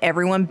great that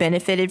everyone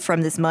benefited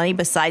from this money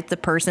besides the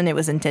person it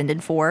was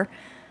intended for?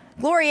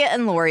 Gloria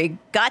and Lori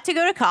got to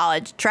go to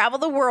college, travel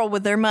the world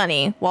with their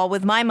money, while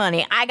with my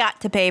money, I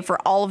got to pay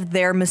for all of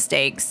their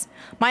mistakes.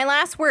 My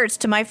last words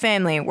to my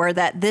family were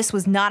that this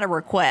was not a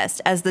request,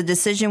 as the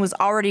decision was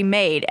already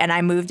made and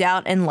I moved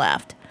out and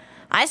left.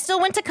 I still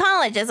went to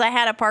college as I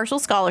had a partial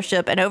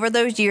scholarship, and over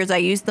those years I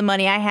used the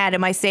money I had in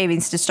my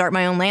savings to start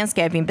my own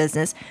landscaping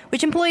business,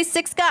 which employs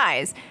 6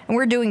 guys, and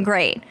we're doing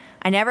great.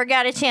 I never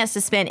got a chance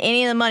to spend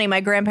any of the money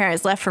my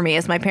grandparents left for me,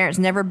 as my parents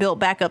never built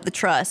back up the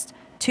trust.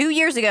 2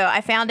 years ago,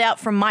 I found out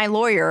from my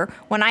lawyer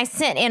when I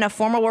sent in a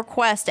formal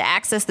request to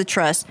access the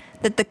trust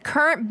that the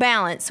current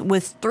balance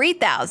was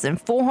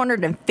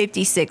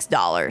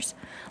 $3,456,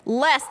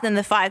 less than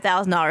the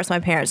 $5,000 my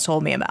parents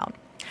told me about.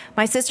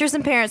 My sisters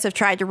and parents have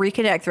tried to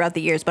reconnect throughout the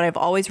years, but I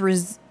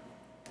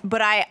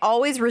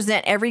always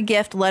resent every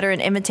gift, letter,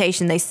 and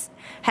invitation they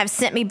have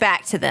sent me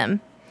back to them.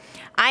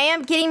 I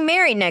am getting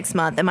married next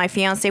month, and my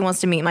fiance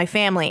wants to meet my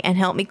family and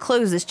help me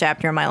close this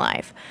chapter in my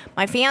life.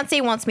 My fiance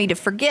wants me to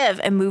forgive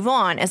and move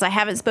on, as I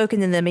haven't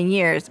spoken to them in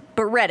years.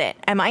 But Reddit,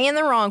 am I in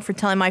the wrong for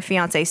telling my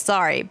fiance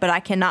sorry, but I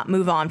cannot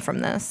move on from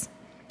this?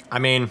 I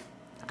mean,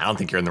 I don't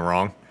think you're in the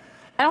wrong.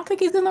 I don't think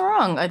he's in the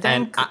wrong. I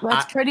think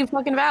that's pretty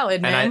fucking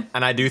valid, man.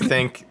 And I do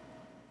think,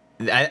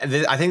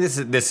 I think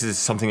this is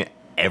something that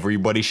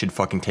everybody should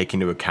fucking take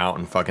into account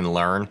and fucking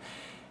learn.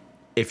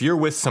 If you're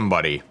with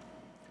somebody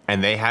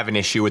and they have an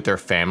issue with their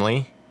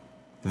family,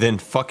 then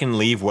fucking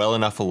leave well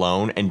enough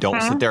alone and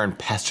don't sit there and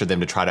pester them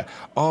to try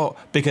to,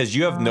 because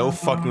you have no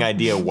fucking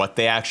idea what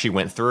they actually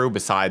went through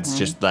besides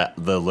just the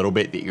little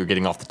bit that you're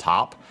getting off the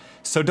top.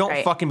 So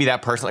don't fucking be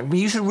that person. Like, well,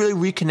 you should really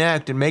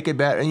reconnect and make it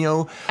better. You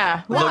know,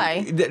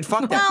 why?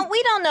 Fuck that. Well,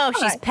 we don't know if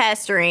she's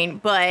pestering,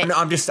 but No,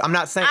 I'm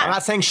not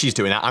saying she's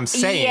doing that. I'm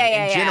saying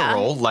in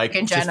general, like,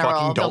 In just general,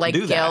 fucking the, don't like,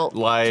 do guilt that.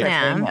 Like,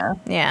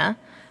 yeah.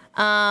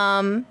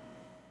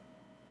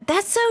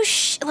 That's so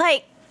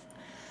like.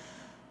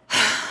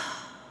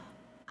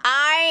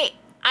 I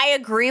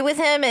agree with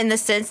him in the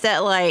sense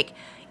that, like,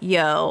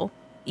 yo,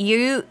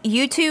 you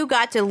two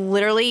got to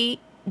literally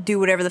do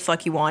whatever the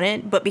fuck you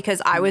wanted, but because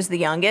I was the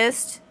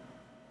youngest,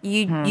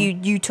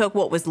 you took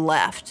what was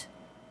left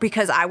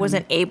because I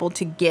wasn't able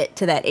to get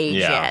to that age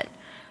yet.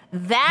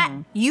 That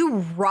you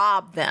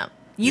robbed them.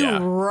 You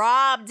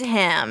robbed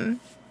him.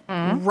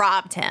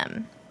 Robbed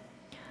him.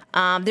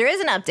 There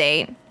is an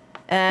update.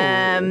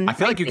 I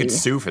feel like you could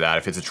sue for that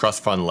if it's a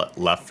trust fund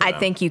left for them. I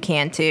think you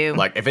can too.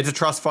 Like, if it's a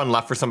trust fund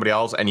left for somebody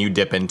else and you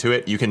dip into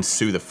it, you can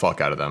sue the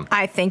fuck out of them.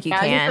 I think you It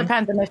can. just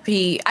depends on if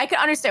I can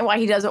understand why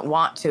he doesn't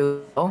want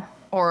to,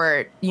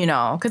 or, you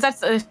know, because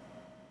that's going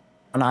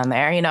on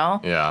there, you know?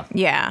 Yeah.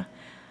 Yeah.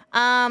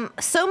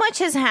 So much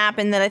has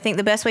happened that I think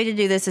the best way to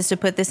do this is to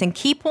put this in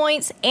key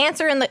points,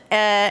 answer in the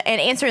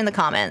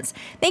comments.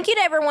 Thank you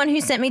to everyone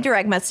who sent me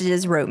direct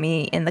messages, wrote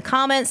me in the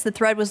comments. The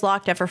thread was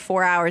locked after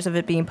 4 hours of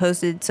it being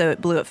posted, so it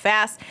blew up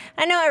fast.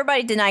 I know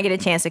everybody did not get a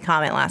chance to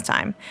comment last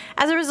time.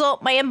 As a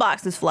result, my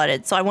inbox was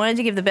flooded, so I wanted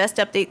to give the best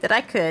update that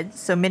I could,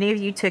 so many of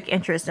you took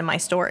interest in my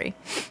story.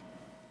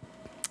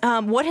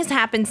 What has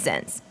happened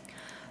since?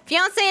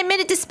 Fiance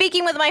admitted to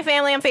speaking with my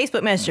family on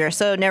Facebook Messenger,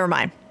 so never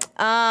mind.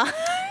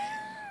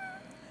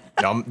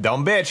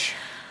 Dumb bitch.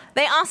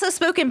 They also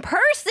spoke in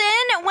person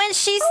when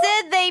she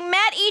said they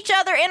met each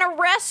other in a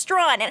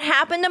restaurant. It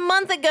happened a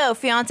month ago.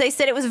 Fiance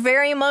said it was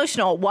very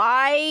emotional.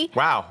 Why?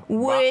 Wow.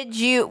 Would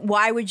you?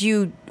 Why would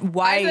you?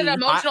 Why is it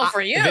emotional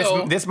for you?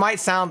 This might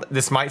sound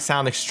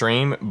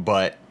extreme,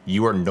 but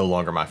you are no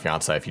longer my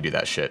fiance if you do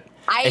that shit.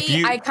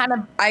 I kind of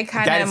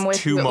am with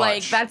too you.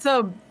 much.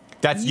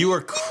 Like, you are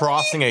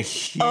crossing a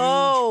huge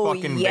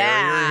fucking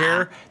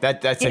barrier here.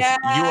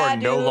 You are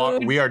no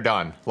longer. We are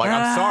done. Like,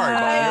 I'm sorry,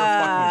 but you're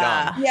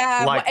fucking done.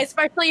 Yeah, like,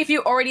 especially if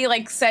you already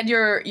like said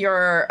your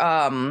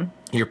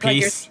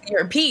piece. Like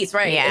your piece,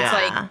 right? Yeah. It's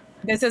like,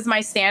 this is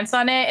my stance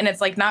on it, and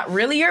it's like not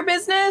really your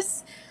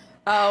business.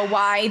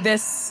 Why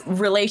this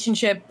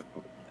relationship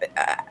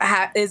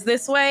is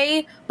this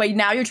way, but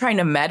now you're trying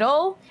to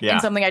meddle in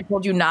something I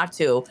told you not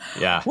to.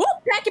 Yeah. Whoop,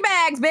 pack your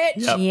bags, bitch.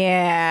 Yep.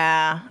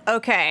 Yeah.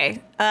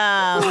 Okay.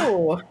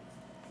 Ooh.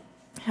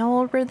 How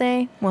old were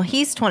they? Well,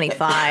 he's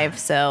 25,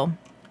 so.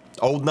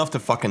 Old enough to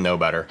fucking know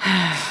better.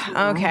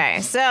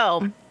 Okay,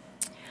 so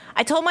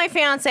I told my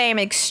fiance I'm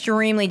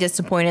extremely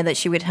disappointed that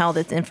she withheld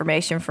this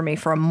information from me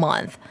for a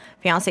month.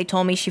 Fiance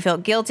told me she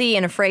felt guilty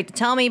and afraid to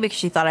tell me because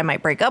she thought I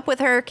might break up with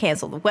her,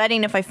 cancel the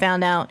wedding if I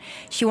found out.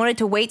 She wanted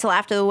to wait till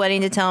after the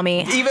wedding to tell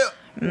me.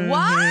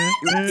 What?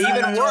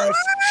 Even worse.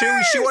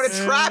 She wanted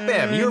to trap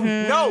him.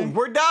 No,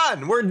 we're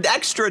done. We're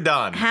extra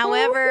done.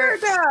 However,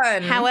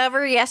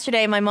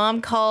 yesterday my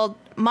mom called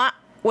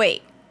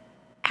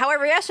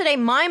yesterday,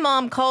 my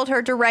mom called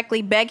her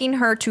directly, begging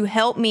her to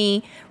help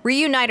me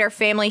reunite our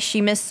family.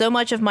 She missed so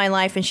much of my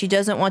life, and she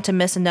doesn't want to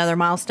miss another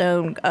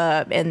milestone,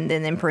 and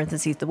then in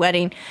parentheses, the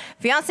wedding.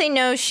 Fiance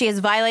knows she has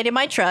violated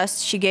my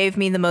trust. She gave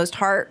me the most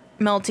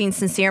heart-melting,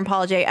 sincere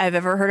apology I've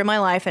ever heard in my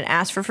life and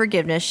asked for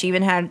forgiveness. She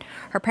even had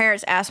her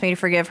parents ask me to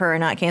forgive her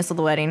and not cancel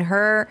the wedding.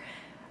 Her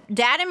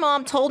dad and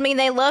mom told me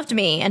they loved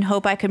me and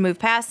hope I could move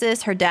past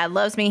this. Her dad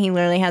loves me. He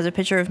literally has a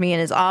picture of me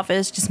in his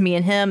office, just me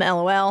and him,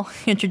 LOL.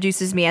 He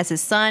introduces me as his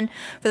son.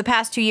 For the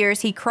past 2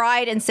 years, he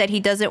cried and said he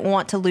doesn't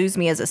want to lose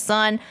me as a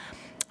son.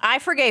 I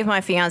forgave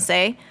my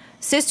fiance.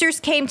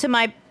 Sisters came to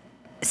my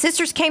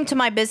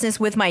business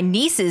with my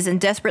nieces and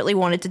desperately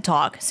wanted to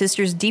talk.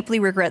 Sisters deeply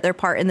regret their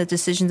part in the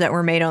decisions that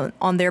were made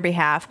on their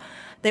behalf.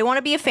 They want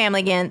to be a family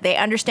again. They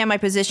understand my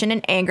position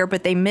and anger,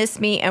 but they miss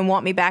me and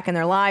want me back in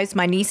their lives.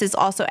 My nieces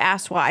also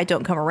asked why I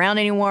don't come around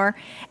anymore,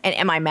 and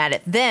am I mad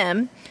at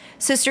them?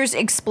 Sisters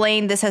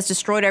explained this has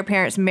destroyed our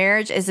parents'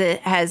 marriage, as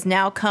it has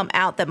now come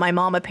out that my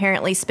mom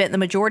apparently spent the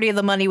majority of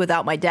the money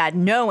without my dad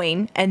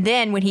knowing. And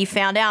then when he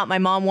found out, my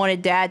mom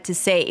wanted dad to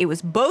say it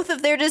was both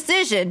of their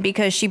decision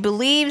because she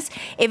believes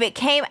if it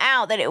came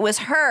out that it was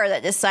her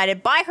that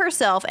decided by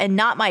herself and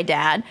not my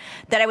dad,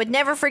 that I would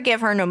never forgive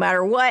her no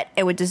matter what.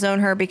 It would disown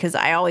her because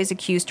I always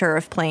accused her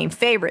of playing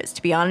favorites.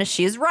 To be honest,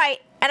 she is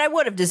right. and I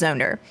would have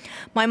disowned her.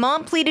 My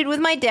mom pleaded with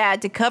my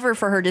dad to cover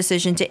for her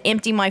decision to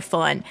empty my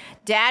fund.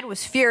 Dad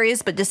was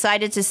furious, but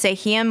decided to say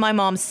he and my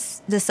mom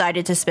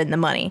decided to spend the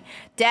money.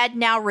 Dad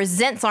now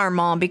resents our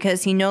mom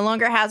because he no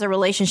longer has a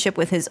relationship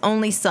with his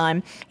only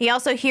son. He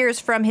also hears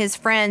from his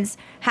friends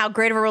how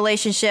great of a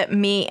relationship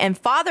me and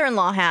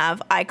father-in-law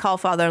have. I call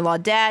father-in-law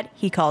Dad.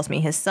 He calls me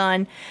his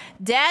son.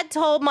 Dad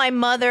told my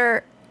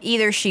mother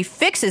either she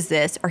fixes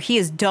this or he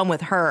is done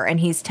with her,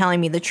 and he's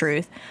telling me the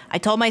truth. I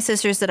told my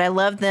sisters that I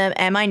love them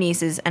and my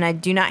nieces, and I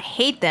do not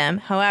hate them.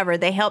 However,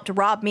 they helped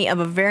rob me of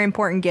a very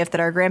important gift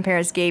that our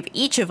grandparents gave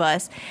each of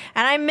us,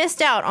 and I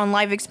missed out on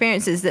life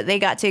experiences that they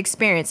got to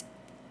experience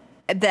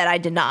that I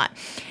did not.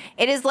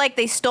 It is like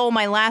they stole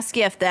my last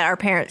gift that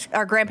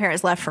our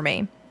grandparents left for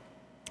me.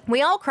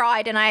 We all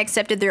cried, and I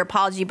accepted their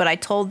apology, but I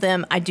told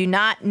them I do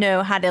not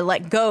know how to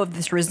let go of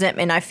this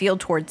resentment I feel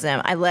towards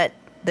them. I let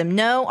them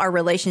know our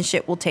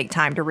relationship will take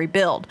time to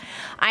rebuild.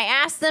 I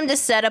asked them to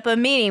set up a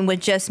meeting with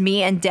just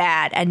me and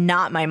Dad and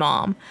not my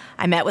mom.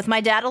 I met with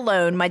my dad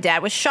alone. My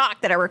dad was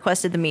shocked that I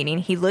requested the meeting.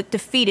 He looked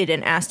defeated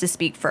and asked to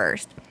speak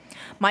first.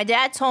 My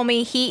dad told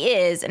me he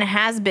is and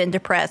has been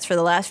depressed for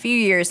the last few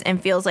years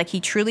and feels like he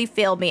truly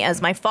failed me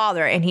as my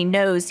father, and he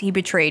knows he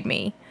betrayed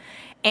me.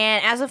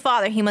 And as a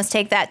father, he must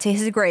take that to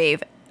his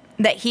grave,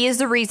 that he is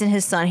the reason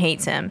his son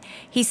hates him.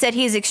 He said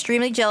he is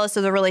extremely jealous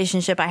of the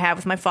relationship I have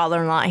with my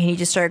father-in-law, and he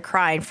just started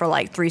crying for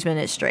like 3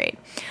 minutes straight.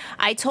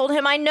 I told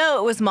him I know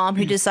it was mom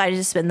who decided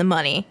to spend the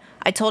money.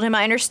 I told him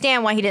I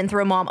understand why he didn't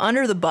throw mom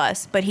under the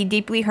bus, but he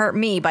deeply hurt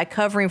me by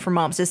covering for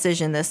mom's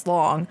decision this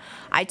long.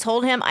 I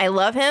told him I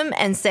love him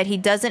and said he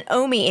doesn't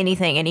owe me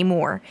anything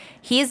anymore.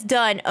 He is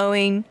done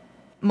owing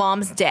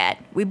mom's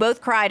debt. We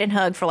both cried and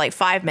hugged for like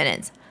 5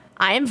 minutes.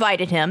 I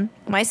invited him,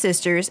 my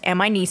sisters, and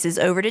my nieces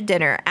over to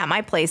dinner at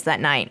my place that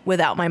night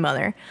without my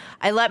mother.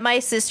 I let my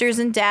sisters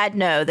and dad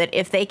know that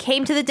if they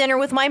came to the dinner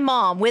with my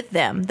mom with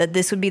them, that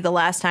this would be the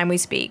last time we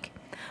speak.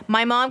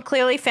 My mom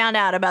clearly found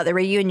out about the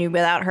reunion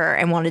without her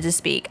and wanted to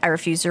speak. I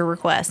refused her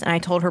request, and I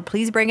told her,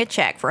 please bring a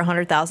check for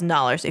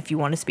 $100,000 if you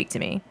want to speak to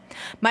me.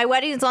 My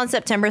wedding is on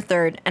September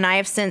 3rd, and I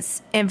have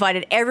since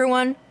invited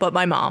everyone but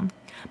my mom.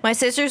 My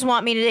sisters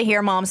want me to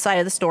hear mom's side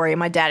of the story, and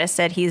my dad has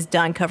said he is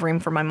done covering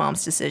for my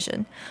mom's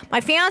decision. My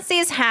fiance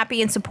is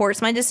happy and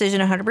supports my decision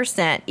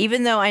 100%,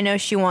 even though I know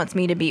she wants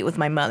me to be with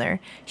my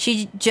mother.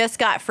 She just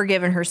got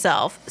forgiven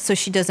herself, so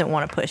she doesn't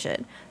want to push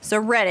it. So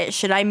Reddit,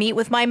 should I meet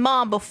with my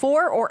mom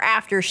before or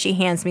after she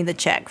hands me the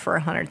check for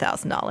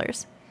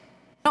 $100,000?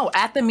 No,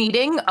 at the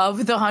meeting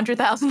of the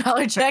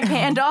 $100,000 check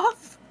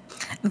handoff.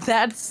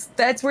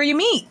 That's where you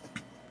meet.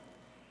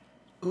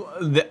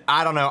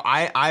 I don't know.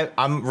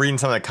 I'm reading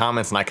some of the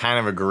comments and I kind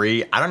of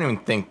agree. I don't even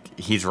think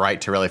he's right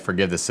to really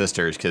forgive the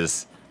sisters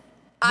because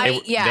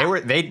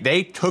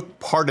they took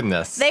part in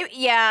this. They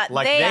did.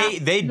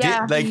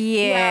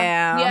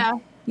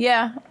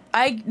 Yeah.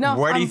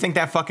 Where do you think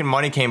that fucking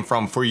money came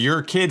from for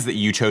your kids that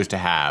you chose to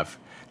have?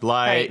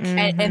 Like,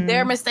 right. And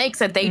their mistakes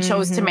that they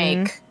chose to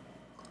make.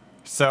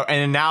 So,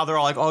 and now they're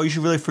all like, oh, you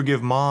should really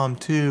forgive mom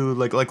too.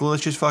 Like,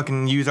 let's just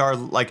fucking use our,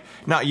 like,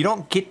 no, you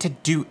don't get to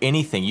do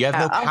anything. You have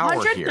no power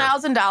here.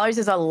 $100,000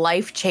 is a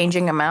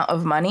life-changing amount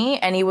of money,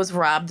 and he was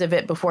robbed of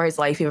it before his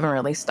life even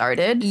really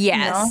started. Yes.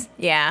 You know?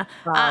 Yeah.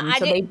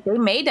 So they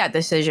made that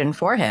decision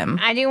for him.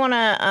 I do want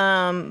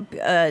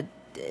to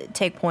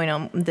take point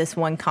on this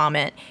one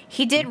comment.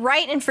 He did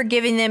right in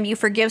forgiving them. You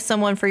forgive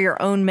someone for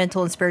your own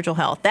mental and spiritual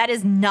health. That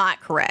is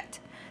not correct.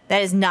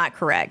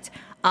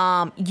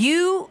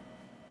 You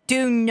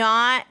do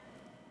not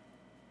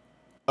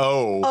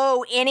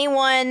owe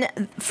anyone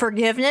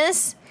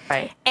forgiveness.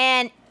 Right.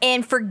 And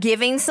in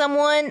forgiving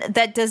someone,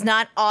 that does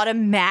not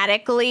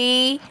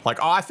automatically like,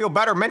 oh, I feel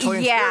better mentally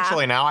and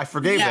spiritually now. I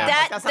forgave them.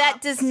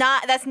 That's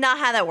not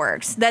how that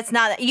works. That's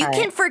not you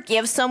can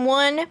forgive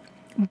someone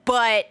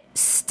but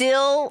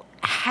still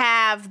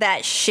have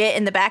that shit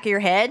in the back of your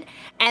head,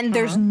 and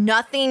there's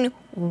nothing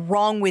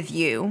wrong with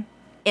you.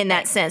 In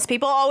that sense,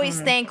 people always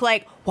think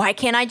like, why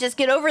can't I just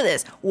get over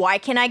this? Why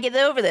can't I get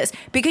over this?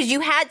 Because you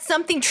had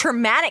something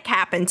traumatic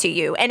happen to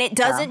you and it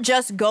doesn't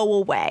just go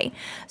away.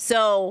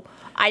 So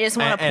I just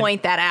want to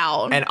point that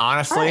out. And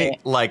honestly,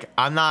 like,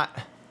 I'm not,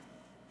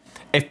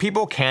 if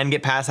people can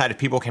get past that, if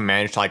people can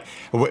manage to like,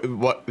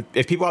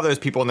 if people have those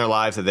people in their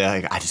lives that they're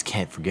like, I just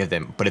can't forgive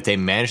them. But if they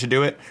manage to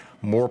do it,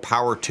 more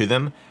power to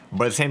them.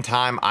 But at the same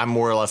time, I'm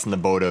more or less in the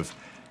boat of,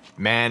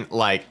 man,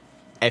 like,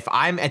 if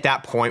I'm at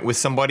that point with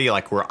somebody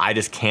like where I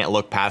just can't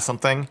look past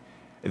something,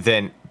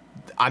 then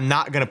I'm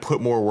not gonna put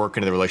more work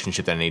into the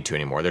relationship than I need to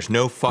anymore. There's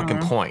no fucking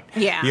point.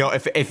 Yeah. You know,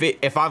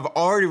 if I've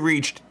already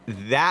reached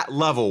that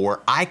level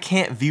where I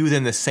can't view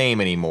them the same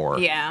anymore.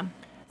 Yeah.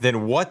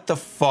 Then what the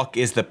fuck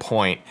is the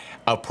point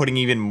of putting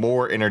even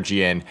more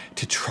energy in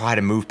to try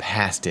to move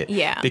past it?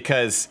 Yeah.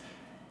 Because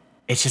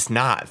it's just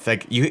not. It's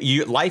like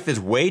you life is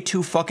way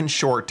too fucking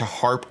short to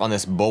harp on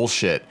this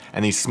bullshit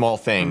and these small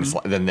things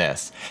than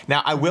this.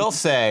 Now, I will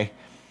say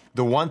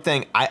the one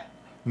thing I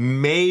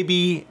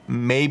maybe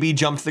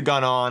jumped the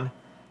gun on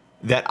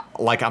that,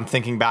 like, I'm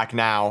thinking back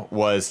now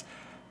was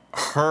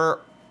her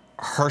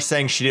her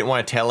saying she didn't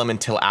want to tell him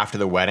until after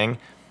the wedding,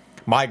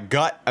 my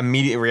gut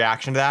immediate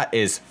reaction to that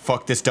is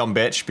fuck this dumb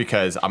bitch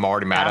because I'm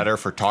already mad at her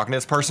for talking to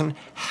this person.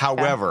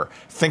 However,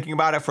 thinking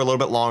about it for a little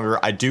bit longer,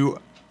 I do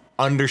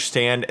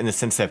understand in the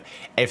sense of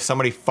if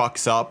somebody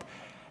fucks up,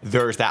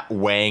 there's that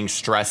weighing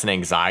stress and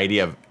anxiety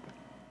of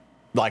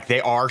like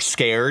they are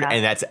scared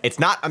and it's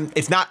not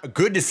a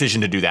good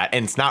decision to do that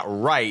and it's not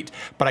right,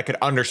 but I could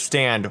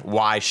understand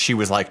why she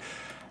was like,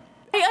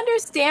 I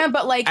understand,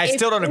 but like, I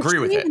still don't agree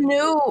with it.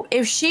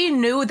 If she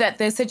knew that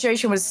the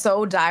situation was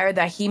so dire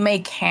that he may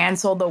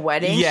cancel the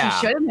wedding, she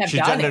shouldn't have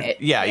done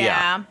it.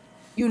 Yeah.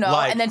 You know,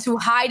 like, and then to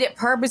hide it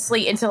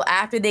purposely until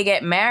after they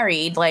get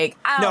married, like,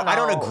 I don't know. I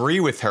don't agree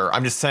with her.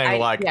 I'm just saying,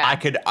 I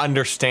could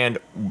understand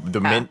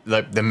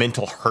the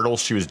mental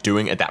hurdles she was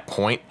doing at that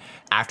point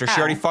after she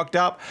already fucked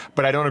up,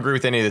 but I don't agree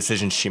with any of the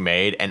decisions she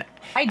made. And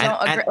I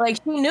don't agree. Like,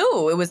 she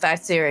knew it was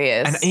that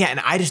serious. And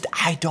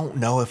I don't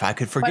know if I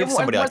could forgive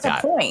somebody like that.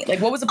 What's the point?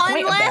 Like, what was the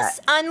point of that?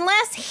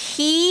 Unless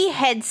he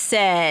had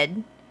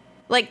said,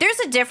 like, there's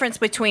a difference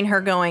between her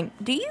going,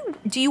 do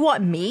you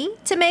want me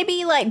to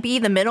maybe, like, be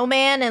the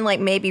middleman and, like,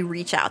 maybe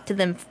reach out to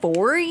them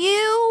for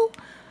you?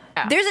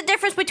 Yeah. There's a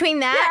difference between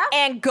that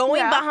and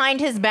going behind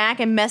his back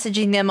and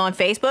messaging them on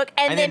Facebook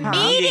and then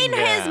meeting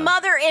his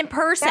mother in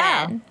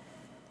person.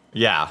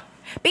 Yeah.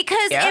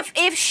 Because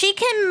if she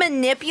can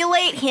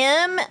manipulate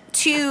him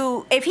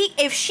to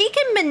if she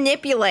can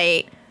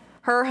manipulate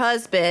her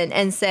husband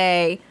and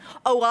say,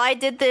 oh, well, I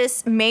did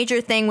this major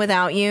thing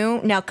without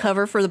you, now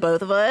cover for the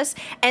both of us,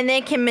 and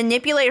then can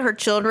manipulate her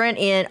children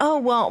in, oh,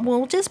 well,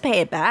 we'll just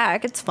pay it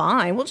back. It's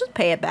fine. We'll just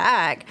pay it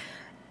back.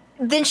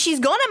 Then she's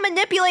going to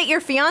manipulate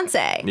your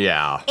fiance.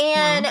 Yeah.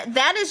 And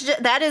that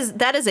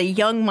is a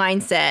young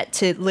mindset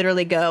to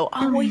literally go,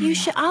 oh, well, you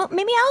should,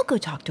 maybe I'll go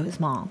talk to his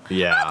mom.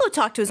 Yeah. I'll go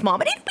talk to his mom,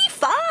 but it'll be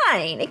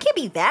fine. It can't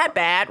be that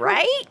bad,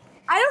 right?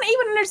 I don't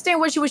even understand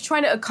what she was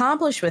trying to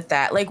accomplish with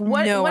that. Like,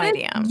 what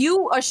idea. Is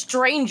you, a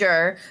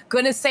stranger,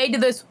 gonna say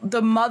to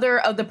the mother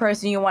of the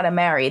person you want to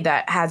marry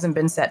that hasn't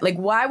been said? Like,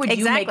 why would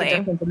you make a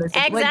difference in this?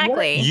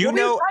 Exactly. Like, you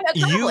know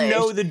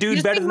the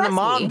dude better than the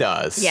mom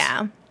does.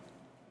 Yeah.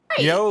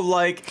 You know,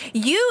 like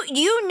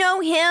you know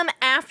him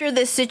after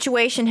this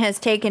situation has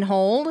taken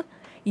hold.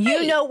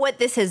 You know what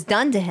this has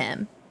done to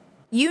him.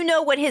 You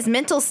know what his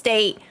mental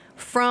state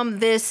from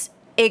this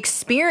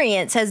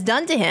experience has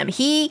done to him.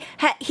 He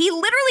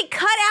literally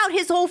cut out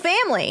his whole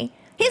family.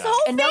 His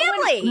whole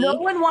family. No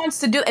one wants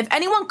to do. If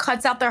anyone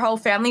cuts out their whole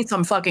family,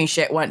 some fucking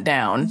shit went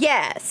down.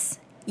 Yes.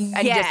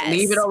 And just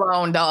leave it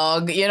alone,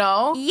 dog. You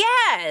know.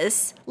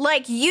 Yes.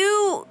 Like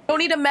you don't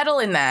need a medal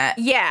in that.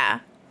 Yeah.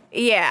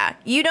 Yeah,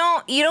 you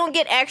don't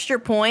get extra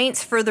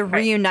points for the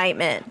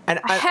reunitement. And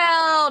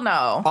hell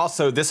no.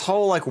 Also, this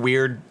whole like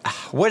weird,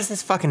 what is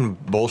this fucking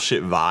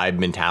bullshit vibe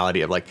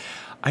mentality of like,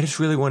 I just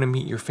really want to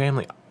meet your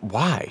family.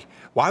 Why?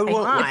 Why would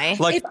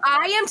like if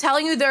I am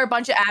telling you they're a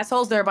bunch of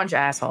assholes, they're a bunch of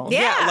assholes.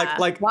 Yeah.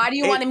 Like why do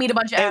you want to meet a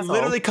bunch of assholes? It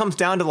literally comes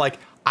down to like,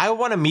 I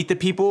want to meet the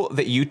people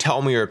that you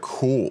tell me are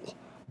cool.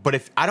 But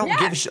if I don't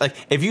give a shit, like,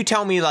 if you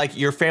tell me, like,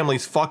 your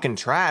family's fucking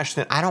trash,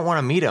 then I don't want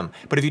to meet them.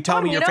 But if you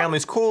tell me your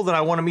family's cool, then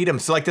I want to meet them.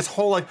 So, like, this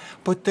whole, like,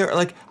 but they're,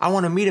 like, I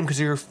want to meet them because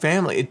they're your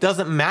family. It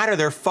doesn't matter.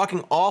 They're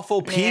fucking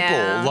awful people.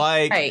 Yeah.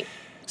 Like,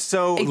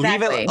 so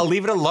leave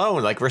it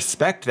alone. Like,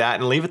 respect that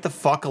and leave it the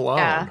fuck alone.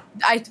 Yeah.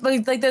 I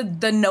like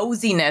the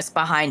nosiness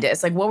behind it.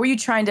 It's like, what were you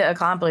trying to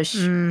accomplish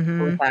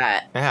with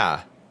that?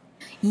 Yeah.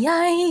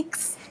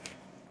 Yikes.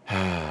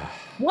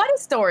 What a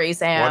story,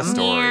 Sam. What a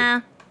story.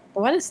 Yeah.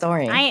 What a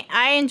story.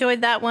 I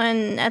enjoyed that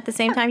one at the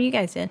same time you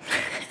guys did.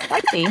 I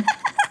see.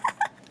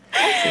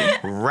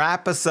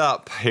 Wrap us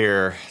up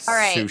here, all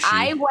right. Sushi.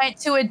 I went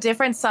to a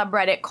different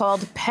subreddit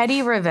called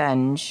Petty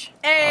Revenge.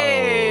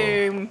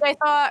 Hey. I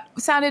thought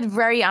sounded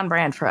very on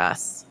brand for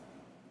us.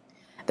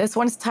 This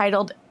one's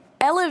titled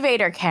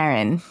Elevator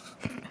Karen.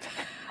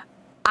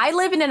 I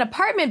live in an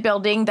apartment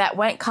building that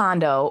went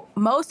condo.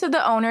 Most of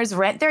the owners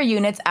rent their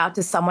units out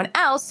to someone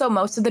else, so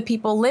most of the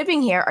people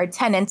living here are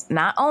tenants,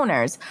 not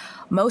owners.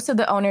 Most of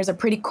the owners are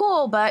pretty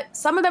cool, but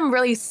some of them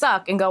really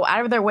suck and go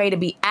out of their way to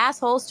be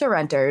assholes to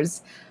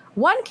renters.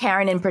 One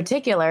Karen in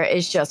particular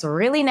is just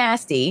really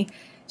nasty.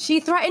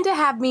 She threatened to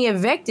have me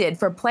evicted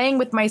for playing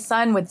with my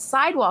son with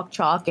sidewalk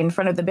chalk in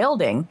front of the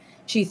building.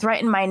 She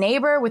threatened my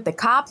neighbor with the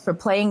cops for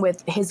playing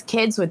with his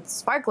kids with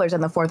sparklers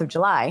on the 4th of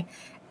July.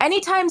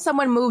 Anytime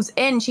someone moves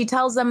in, she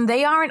tells them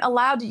they aren't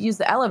allowed to use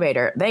the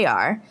elevator. They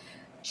are.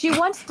 She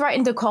once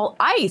threatened to call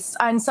ICE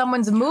on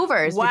someone's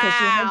movers because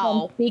she heard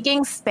them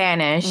speaking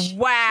Spanish.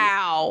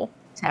 Wow.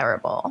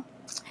 Terrible.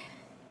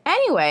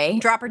 Anyway.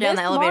 Drop her down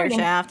the elevator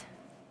shaft.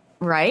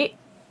 Right?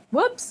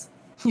 Whoops.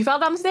 You fell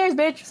down the stairs,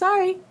 bitch.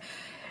 Sorry.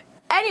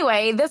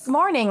 Anyway, this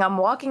morning I'm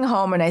walking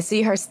home and I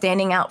see her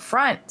standing out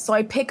front, so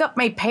I pick up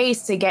my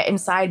pace to get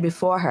inside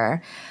before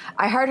her.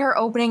 I heard her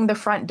opening the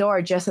front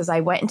door just as I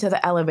went into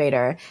the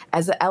elevator.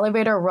 As the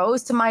elevator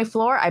rose to my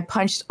floor, I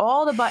punched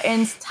all the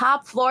buttons,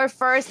 top floor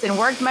first, and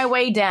worked my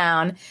way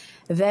down.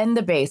 Then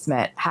the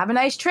basement. Have a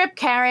nice trip,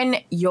 Karen.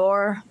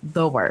 You're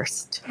the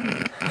worst.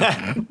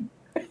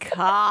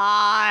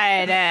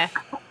 God.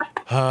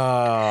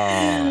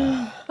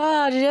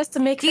 Oh, just to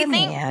make Do you her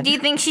think? mad. Do you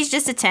think she's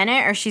just a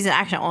tenant or she's an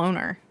actual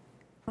owner?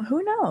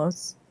 Who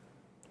knows?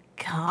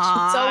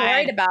 God. So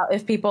worried about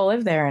if people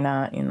live there or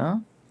not, you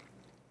know?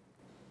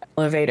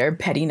 Elevator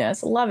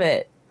pettiness. Love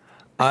it.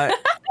 I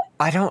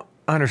don't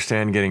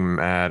understand getting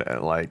mad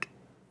at like,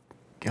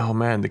 oh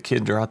man, the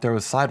kids are out there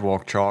with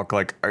sidewalk chalk.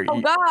 Like, are Oh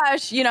you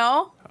gosh, you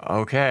know?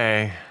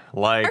 okay?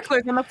 Like,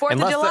 Sparklers on the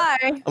 4th of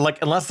July.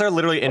 unless they're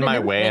literally in my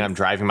way and things. I'm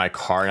driving my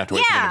car and I have to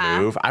wait for them Yeah.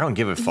 to move, I don't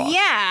give a fuck.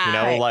 Yeah. You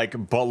know, Right.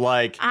 like, but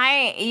like, Just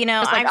like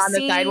I've on the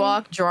seen,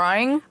 sidewalk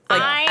drawing,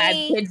 like as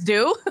kids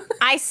do.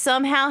 I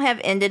somehow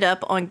have ended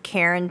up on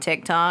Karen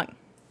TikTok.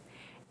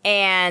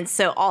 And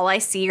so all I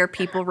see are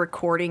people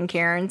recording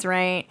Karens,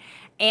 right?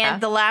 And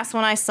the last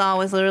one I saw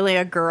was literally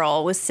a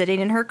girl was sitting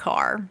in her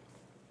car.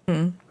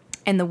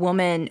 And the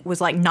woman was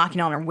like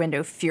knocking on her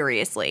window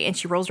furiously. And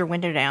she rolls her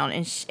window down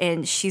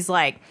and she's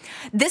like,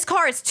 this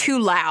car is too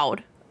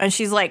loud. And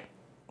she's like,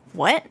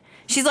 what?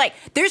 She's like,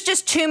 there's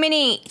just too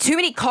many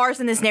cars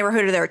in this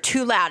neighborhood that are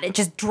too loud. It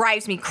just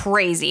drives me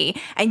crazy.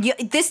 And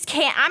this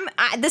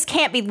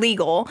can't be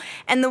legal.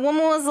 And the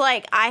woman was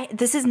like,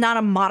 this is not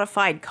a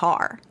modified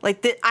car.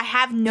 Like I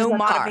have no It's a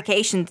car.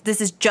 modifications.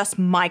 This is just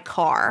my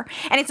car.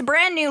 And it's a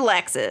brand new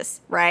Lexus,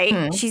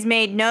 right? She's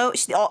made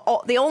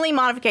the only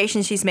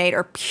modifications she's made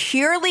are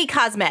purely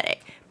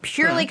cosmetic.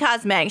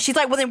 Cosmetic. She's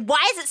like, well then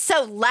why is it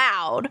so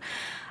loud?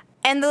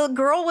 And the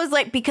girl was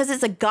like, because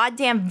it's a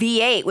goddamn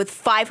V8 with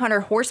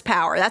 500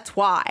 horsepower. That's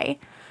why.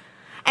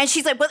 And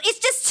she's like, well, it's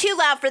just too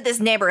loud for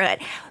this neighborhood.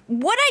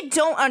 What I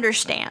don't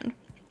understand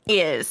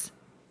is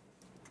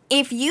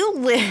if you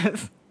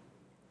live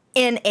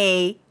in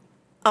a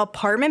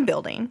apartment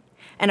building,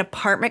 an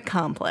apartment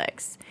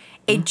complex,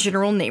 a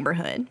general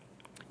neighborhood,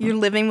 you're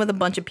living with a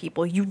bunch of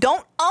people, you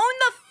don't own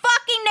the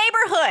fucking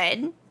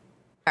neighborhood.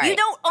 You Right.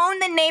 don't own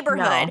the neighborhood.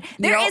 No, you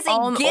There don't is a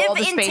own give all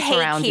the and space take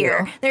around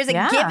here. you. There's a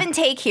Yeah. give and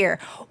take here.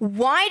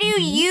 Why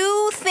do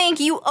you think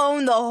you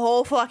own the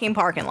whole fucking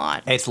parking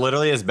lot? it's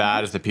literally as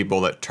bad as the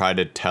people that try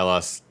to tell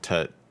us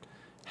to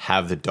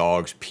have the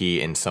dogs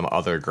pee in some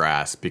other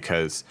grass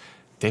because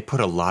they put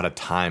a lot of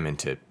time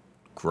into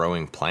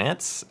growing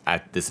plants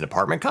at this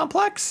apartment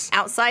complex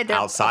Outside their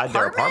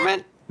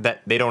apartment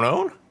that they don't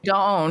own.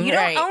 Don't. You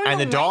don't right. own And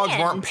the dogs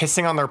land. weren't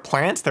pissing on their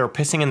plants, they were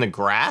pissing in the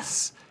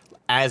grass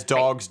as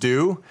dogs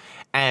do.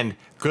 And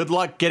good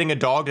luck getting a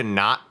dog to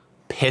not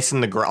piss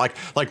in the grass.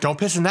 Like don't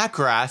piss in that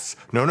grass.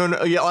 No.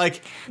 Yeah,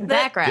 like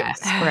that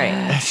grass.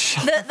 Right.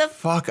 shut The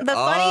fuck the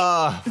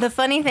up.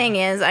 funny thing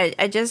is,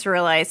 I just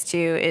realized too,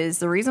 is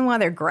the reason why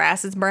their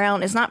grass is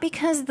brown is not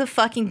because the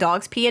fucking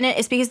dogs pee in it.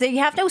 It's because they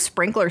have no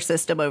sprinkler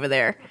system over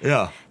there.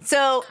 Yeah.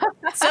 So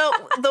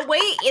the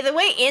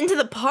way into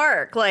the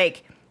park,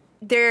 like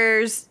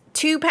there's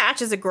two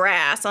patches of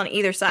grass on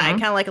either side,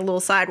 kind of like a little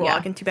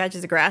sidewalk, Yeah. and two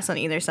patches of grass on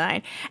either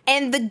side.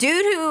 And the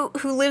dude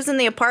who lives in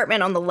the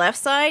apartment on the left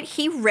side,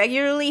 he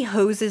regularly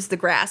hoses the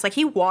grass, like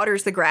he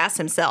waters the grass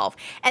himself,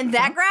 and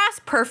that grass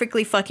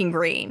perfectly fucking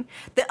green.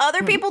 The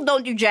other people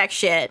don't do jack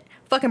shit,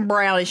 fucking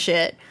brown as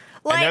shit.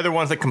 Like, And they're the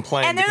ones that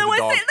complain and they're because the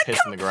the ones dogs that piss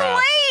in the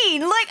grass.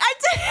 complain. Like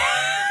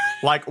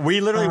Like we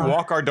literally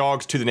walk our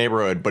dogs to the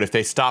neighborhood, but if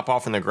they stop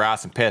off in the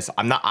grass and piss,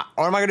 what am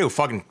I gonna do?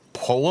 Fucking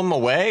pull them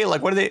away?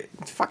 Like what are they?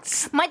 Fuck.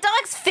 My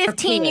dog's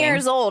 15 peeing.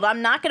 years old.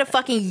 I'm not gonna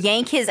fucking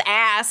yank his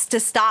ass to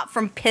stop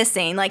from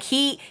pissing. Like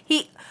he's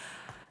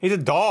He's a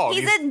dog.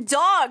 a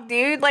dog,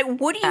 dude. Like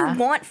what do you Yeah.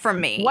 want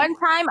from me? One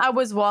time I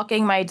was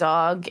walking my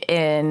dog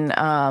in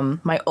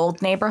my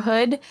old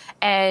neighborhood,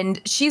 and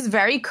she's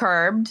very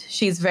curbed.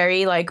 She's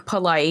very like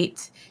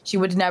polite. She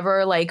would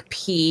never like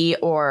pee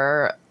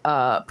or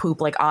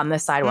poop like on the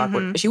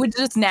sidewalk. She would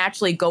just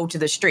naturally go to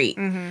the street.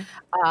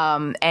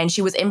 And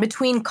she was in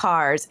between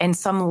cars, and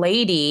some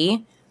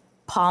lady,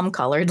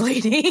 palm-colored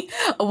lady,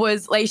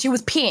 was like, she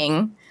was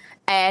peeing,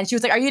 and she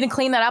was like, "Are you gonna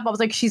clean that up?" I was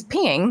like, "She's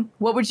peeing.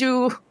 What would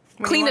you What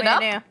do clean you it want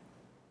me up? to do?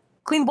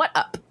 Clean what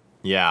up?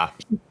 Yeah.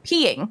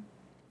 Peeing.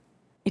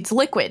 It's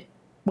liquid.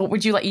 What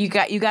would you like? You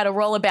got a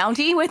roll of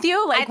Bounty with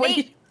you? Like I what?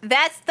 think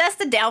that's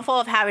the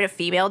downfall of having a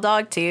female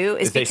dog too,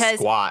 is Is they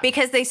squat.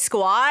 because they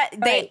squat.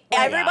 Right.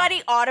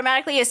 Everybody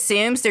automatically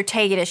assumes they're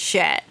taking a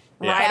shit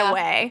Yeah. right Yeah.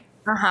 away.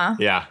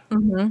 Yeah.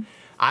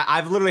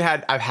 I've literally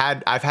had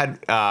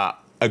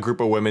a group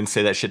of women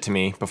say that shit to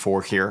me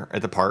before here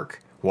at the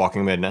park,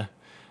 walking Midna.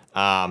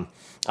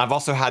 I've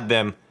also had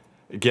them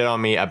get on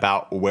me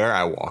about where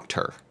I walked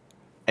her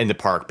in the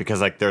park because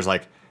there's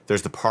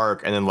the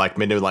park and then like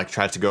Midna like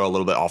tries to go a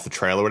little bit off the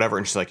trail or whatever,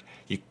 and she's like,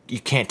 you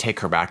can't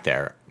take her back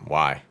there.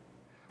 Why?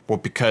 Well,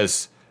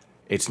 because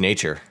it's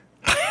nature.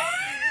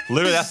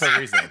 Literally, that's the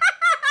reason.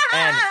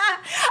 And I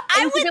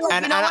And would, you know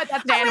what?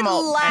 That's an I would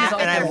animal. laugh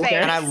And in their face.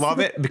 and I love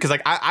it because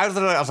like I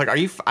was like,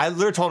 I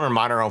literally told her to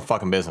mind her own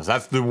fucking business.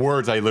 That's the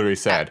words I literally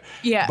said.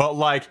 Yeah. But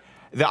like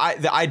the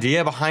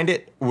idea behind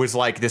it was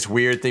like this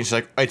weird thing. She's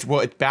like, it's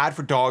bad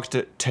for dogs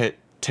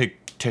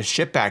to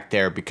shit back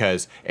there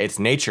because it's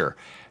nature.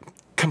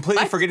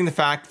 Completely forgetting the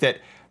fact that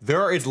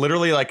there is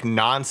literally like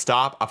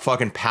nonstop a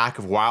fucking pack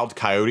of wild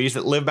coyotes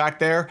that live back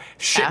there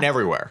shitting Yeah.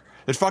 everywhere.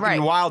 There's fucking Right.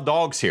 wild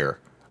dogs here.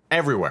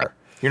 everywhere.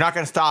 You're not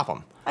going to stop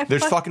them.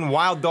 There's fucking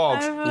wild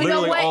dogs You know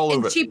literally what? all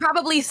over. And she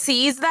probably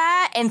sees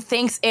that and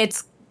thinks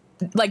it's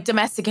like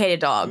domesticated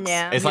dogs.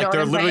 Yeah. It's You like know they're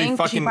what I'm literally saying?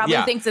 fucking. She probably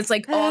Yeah. thinks it's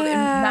like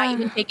not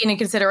even taking into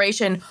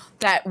consideration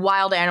that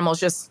wild animals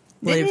just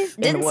live in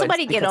the Didn't woods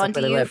somebody get because of onto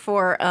where they you live.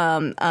 for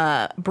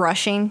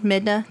brushing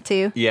Midna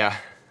too? Yeah.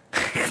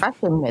 That's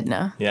in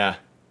Midna. Yeah.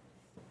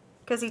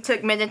 Because he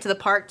took Midna to the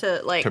park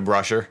to like To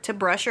brush her. to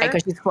brush her.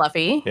 Because she's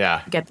fluffy.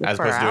 Yeah. Get the As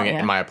fur opposed to doing out, it yeah.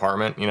 in my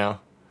apartment, you know?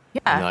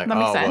 Yeah, And they're like, that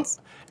makes "Oh, well," sense.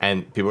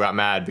 and people got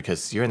mad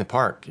because you're in the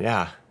park.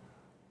 Yeah.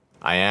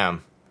 I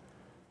am.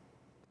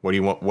 What do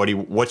you want?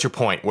 What's your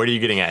point? What are you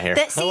getting at here?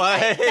 See,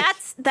 Like-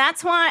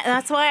 that's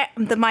why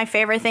my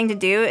favorite thing to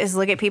do is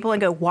look at people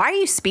and go, "Why are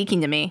you speaking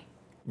to me?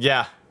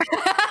 Yeah.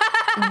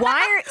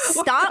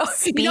 Stop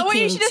speaking You know what?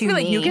 You should just to be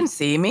like, me." you can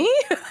see me.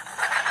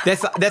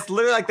 That's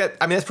literally like that.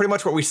 I mean, that's pretty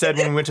much what we said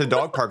when we went to the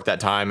dog park that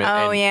time.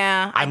 And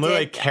Yeah, I I'm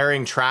literally did.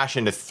 carrying trash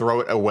in to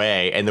throw it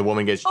away, and the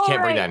woman goes, "You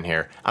can't bring that in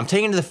here." I'm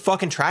taking it to the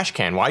fucking trash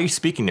can. Why are you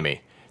speaking to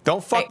me?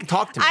 Don't fucking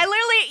talk to me.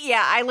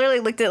 I literally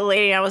looked at the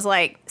lady and I was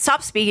like,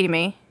 "Stop speaking to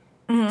me.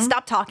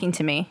 Stop talking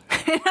to me."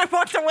 And I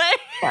walked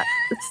away.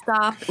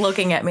 Stop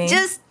looking at me.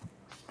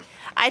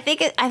 I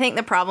think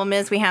the problem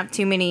is we have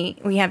too many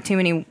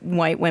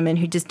white women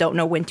who just don't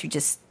know when to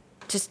just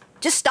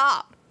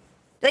stop.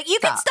 Like you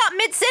can stop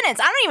mid sentence.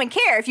 I don't even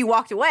care if you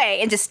walked away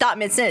and just stop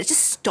mid sentence.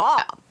 Just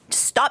stop.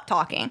 Just stop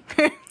talking.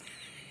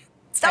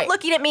 Stop Right.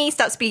 looking at me.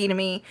 Stop speaking to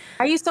me.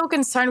 Are you so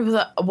concerned with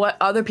what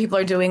other people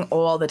are doing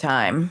all the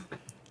time?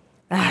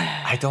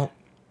 I don't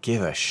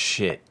give a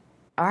shit.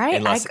 All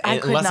right, I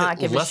could not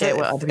give a shit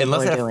what other people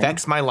unless are it doing.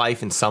 affects my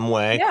life in some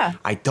way. Yeah.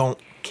 I don't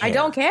care. I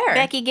don't care.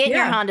 Becky, get in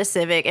your Yeah. Honda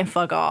Civic and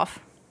fuck off.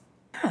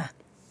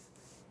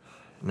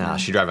 Nah,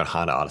 she driving a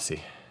Honda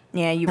Odyssey.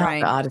 Yeah, you're Not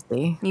right. the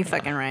Odyssey. You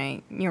fucking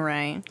right. You're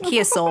right.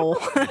 Kia Soul.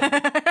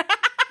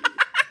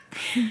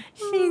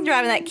 She's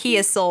driving that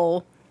Kia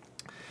Soul.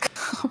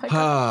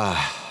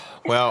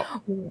 Well,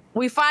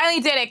 We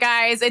finally did it,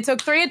 guys. It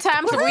took 3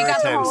 attempts, but we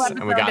got the whole episode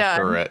and we got done.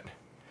 through it.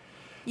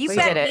 You We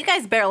did it. you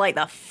guys better like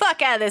the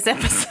fuck out of this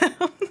episode.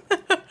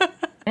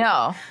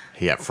 No.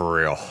 Yeah, for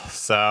real.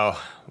 So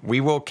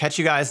we will catch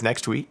you guys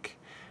next week.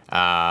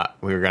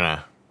 We're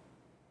gonna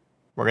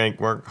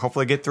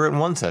hopefully get through it in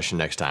one session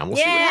next time. We'll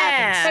see what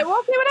happens. Hey,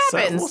 we'll see what So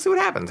happens. we'll see what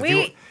happens. If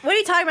you- What are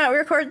you talking about? We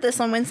recorded this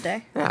on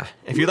Wednesday. yeah.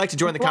 If you'd like to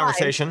join the Live.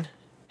 conversation,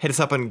 hit us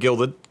up on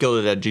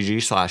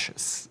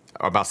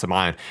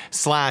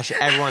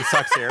gilded.gg/everyone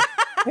sucks here.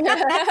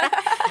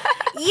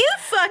 You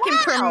fucking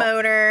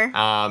promoter.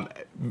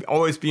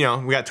 Always, we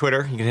got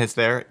Twitter. You can hit us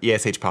there,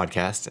 ESH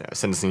Podcast.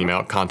 Send us an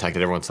email,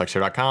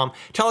 contact@everyonesuckshere.com.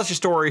 Tell us your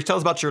stories. Tell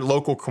us about your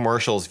local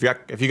commercials.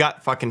 If you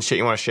got fucking shit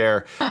you want to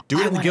share, do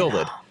it in the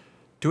Gilded.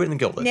 Do it in the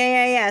Gilded.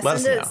 Yeah. Let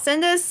us know.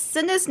 Send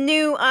us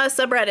new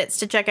subreddits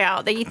to check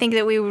out that you think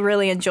that we would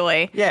really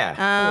enjoy. Yeah.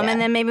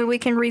 And then maybe we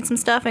can read some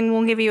stuff and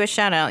we'll give you a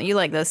shout out. You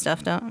like those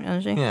stuff,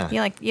 don't you? Yeah.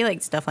 You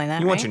like stuff like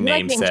that. You want right? your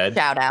name being said.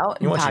 shout out.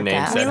 You want your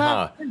name said,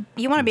 huh?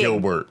 You want to be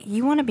Gilbert.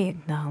 You want to be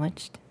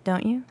acknowledged,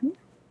 don't you,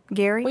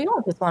 Gary? We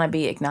don't just want to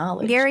be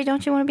acknowledged. Gary,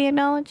 don't you want to be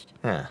acknowledged?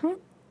 Yeah.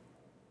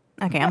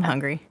 Okay, I'm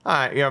hungry. All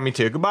right. Yeah, me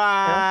too.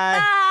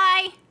 Goodbye.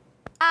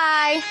 Bye.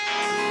 Bye.